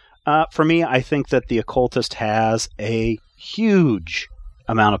 For me, I think that The Occultist has a huge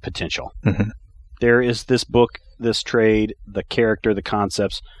amount of potential. There is this book, this trade, the character, the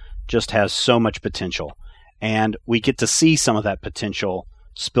concepts, just has so much potential. And we get to see some of that potential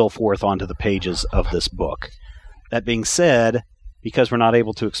spill forth onto the pages of this book. That being said, because we're not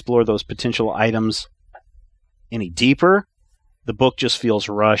able to explore those potential items any deeper, the book just feels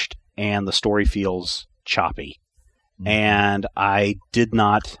rushed and the story feels choppy. And I did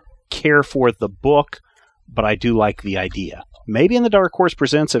not care for the book, but I do like the idea. Maybe in the Dark Horse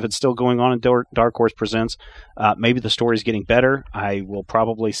Presents, if it's still going on in Dark Horse Presents, maybe the story's getting better. I will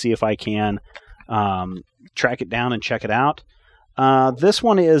probably see if I can track it down and check it out. This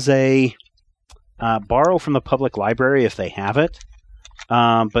one is a borrow from the public library if they have it,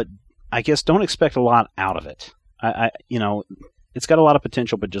 but I guess don't expect a lot out of it. It's got a lot of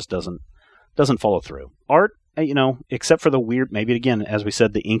potential, but just doesn't follow through. Art, except for the weird, maybe again, as we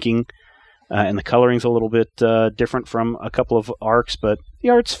said, the inking. And the coloring's a little bit different from a couple of arcs, but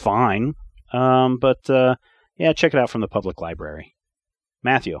the art's fine. But check it out from the public library.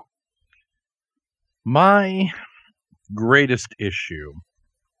 Matthew. My greatest issue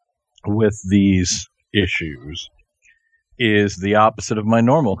with these issues is the opposite of my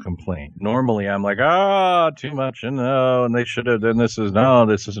normal complaint. Normally, I'm like, too much, and no, and they should have done this.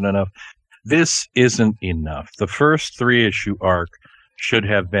 This isn't enough. This isn't enough. The first 3-issue arc should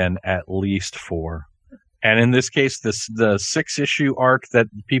have been at least 4. And in this case, the 6-issue arc that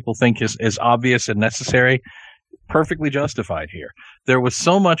people think is obvious and necessary, perfectly justified here. There was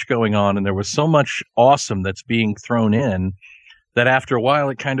so much going on and there was so much awesome that's being thrown in that after a while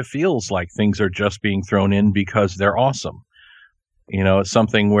it kind of feels like things are just being thrown in because they're awesome. It's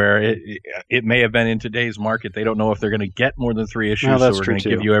something where it may have been in today's market. They don't know if they're going to get more than 3 issues, so we're going to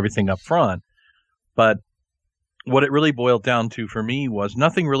give you everything up front. But what it really boiled down to for me was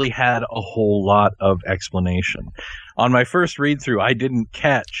nothing really had a whole lot of explanation. On my first read through, I didn't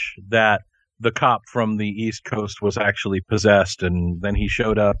catch that the cop from the East Coast was actually possessed, and then he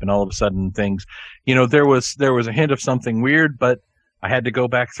showed up, and all of a sudden things, there was a hint of something weird, but I had to go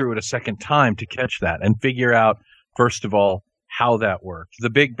back through it a second time to catch that and figure out, first of all, how that worked. The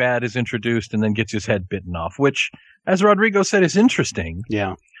big bad is introduced and then gets his head bitten off, which, as Rodrigo said, is interesting.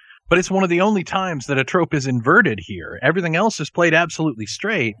 Yeah. But it's one of the only times that a trope is inverted here. Everything else is played absolutely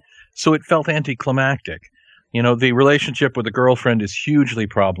straight, so it felt anticlimactic. You know, the relationship with the girlfriend is hugely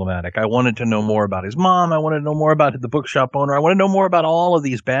problematic. I wanted to know more about his mom. I wanted to know more about the bookshop owner. I want to know more about all of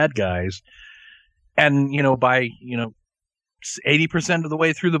these bad guys. And, you know, by, 80% of the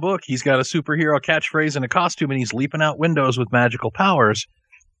way through the book, he's got a superhero catchphrase and a costume, and he's leaping out windows with magical powers.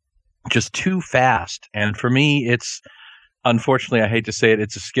 Just too fast. And for me, it's, unfortunately, I hate to say it,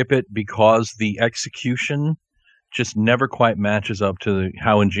 it's a skip it because the execution just never quite matches up to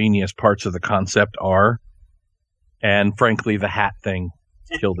how ingenious parts of the concept are. And frankly, the hat thing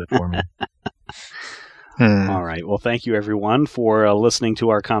killed it for me. All right. Well, thank you, everyone, for listening to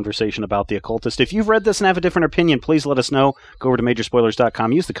our conversation about The Occultist. If you've read this and have a different opinion, please let us know. Go over to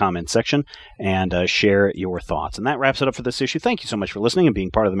majorspoilers.com, use the comment section, and share your thoughts. And that wraps it up for this issue. Thank you so much for listening and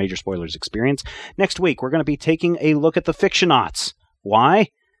being part of the Major Spoilers experience. Next week, we're going to be taking a look at the Fictionauts. Why?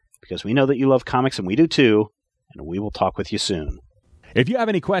 Because we know that you love comics, and we do too, and we will talk with you soon. If you have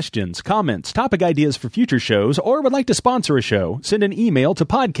any questions, comments, topic ideas for future shows, or would like to sponsor a show, send an email to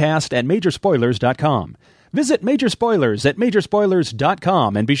podcast@majorspoilers.com. Visit Major Spoilers at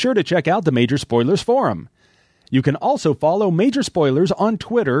majorspoilers.com and be sure to check out the Major Spoilers Forum. You can also follow Major Spoilers on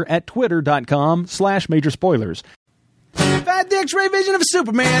Twitter at twitter.com/majorspoilers. If I had the X-ray vision of a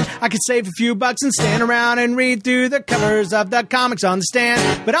Superman, I could save a few bucks and stand around and read through the covers of the comics on the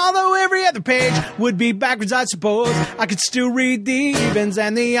stand. But although every other page would be backwards, I suppose I could still read the evens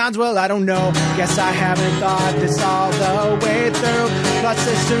and the odds. Well, I don't know. Guess I haven't thought this all the way through. Plus,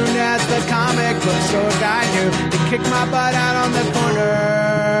 as soon as the comic book store guy knew, they kicked my butt out on the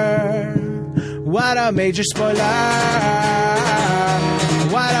corner. What a major spoiler!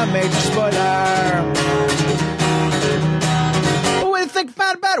 What a major spoiler! Think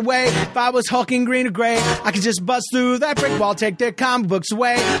about a better way. If I was hulking green or gray, I could just bust through that brick wall, take their comic books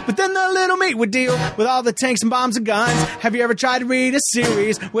away. But then the little meat would deal with all the tanks and bombs and guns. Have you ever tried to read a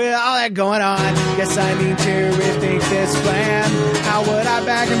series with all that going on? Guess I need to rethink this plan. How would I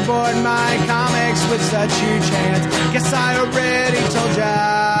back and board my comics with such huge hands? Guess I already told ya.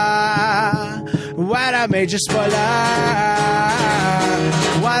 What a major spoiler.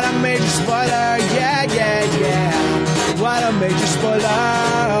 What a major spoiler. Yeah, yeah, yeah. What a major spoiler.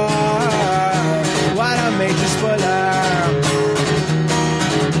 What a major spoiler.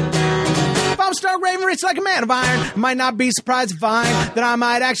 If I'm stark raving rich like a man of iron, I might not be surprised to find that I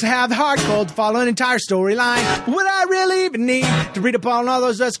might actually have the heart cold to follow an entire storyline. Would I really even need to read up on all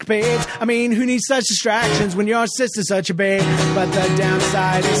those escapades? I mean, who needs such distractions when your sister's such a babe? But the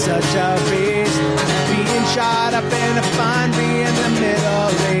downside is such a beast. Being shot up in a fun bee in the Middle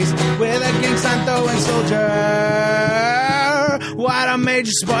East with a gang sign throwing soldier. What a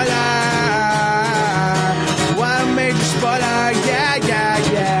major spoiler. What a major spoiler. Yeah, yeah,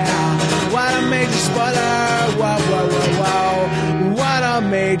 yeah. What a major spoiler. Whoa, whoa, whoa, whoa. What a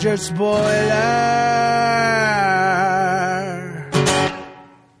major spoiler.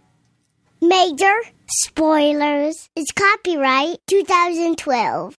 Major Spoilers is copyright 2012.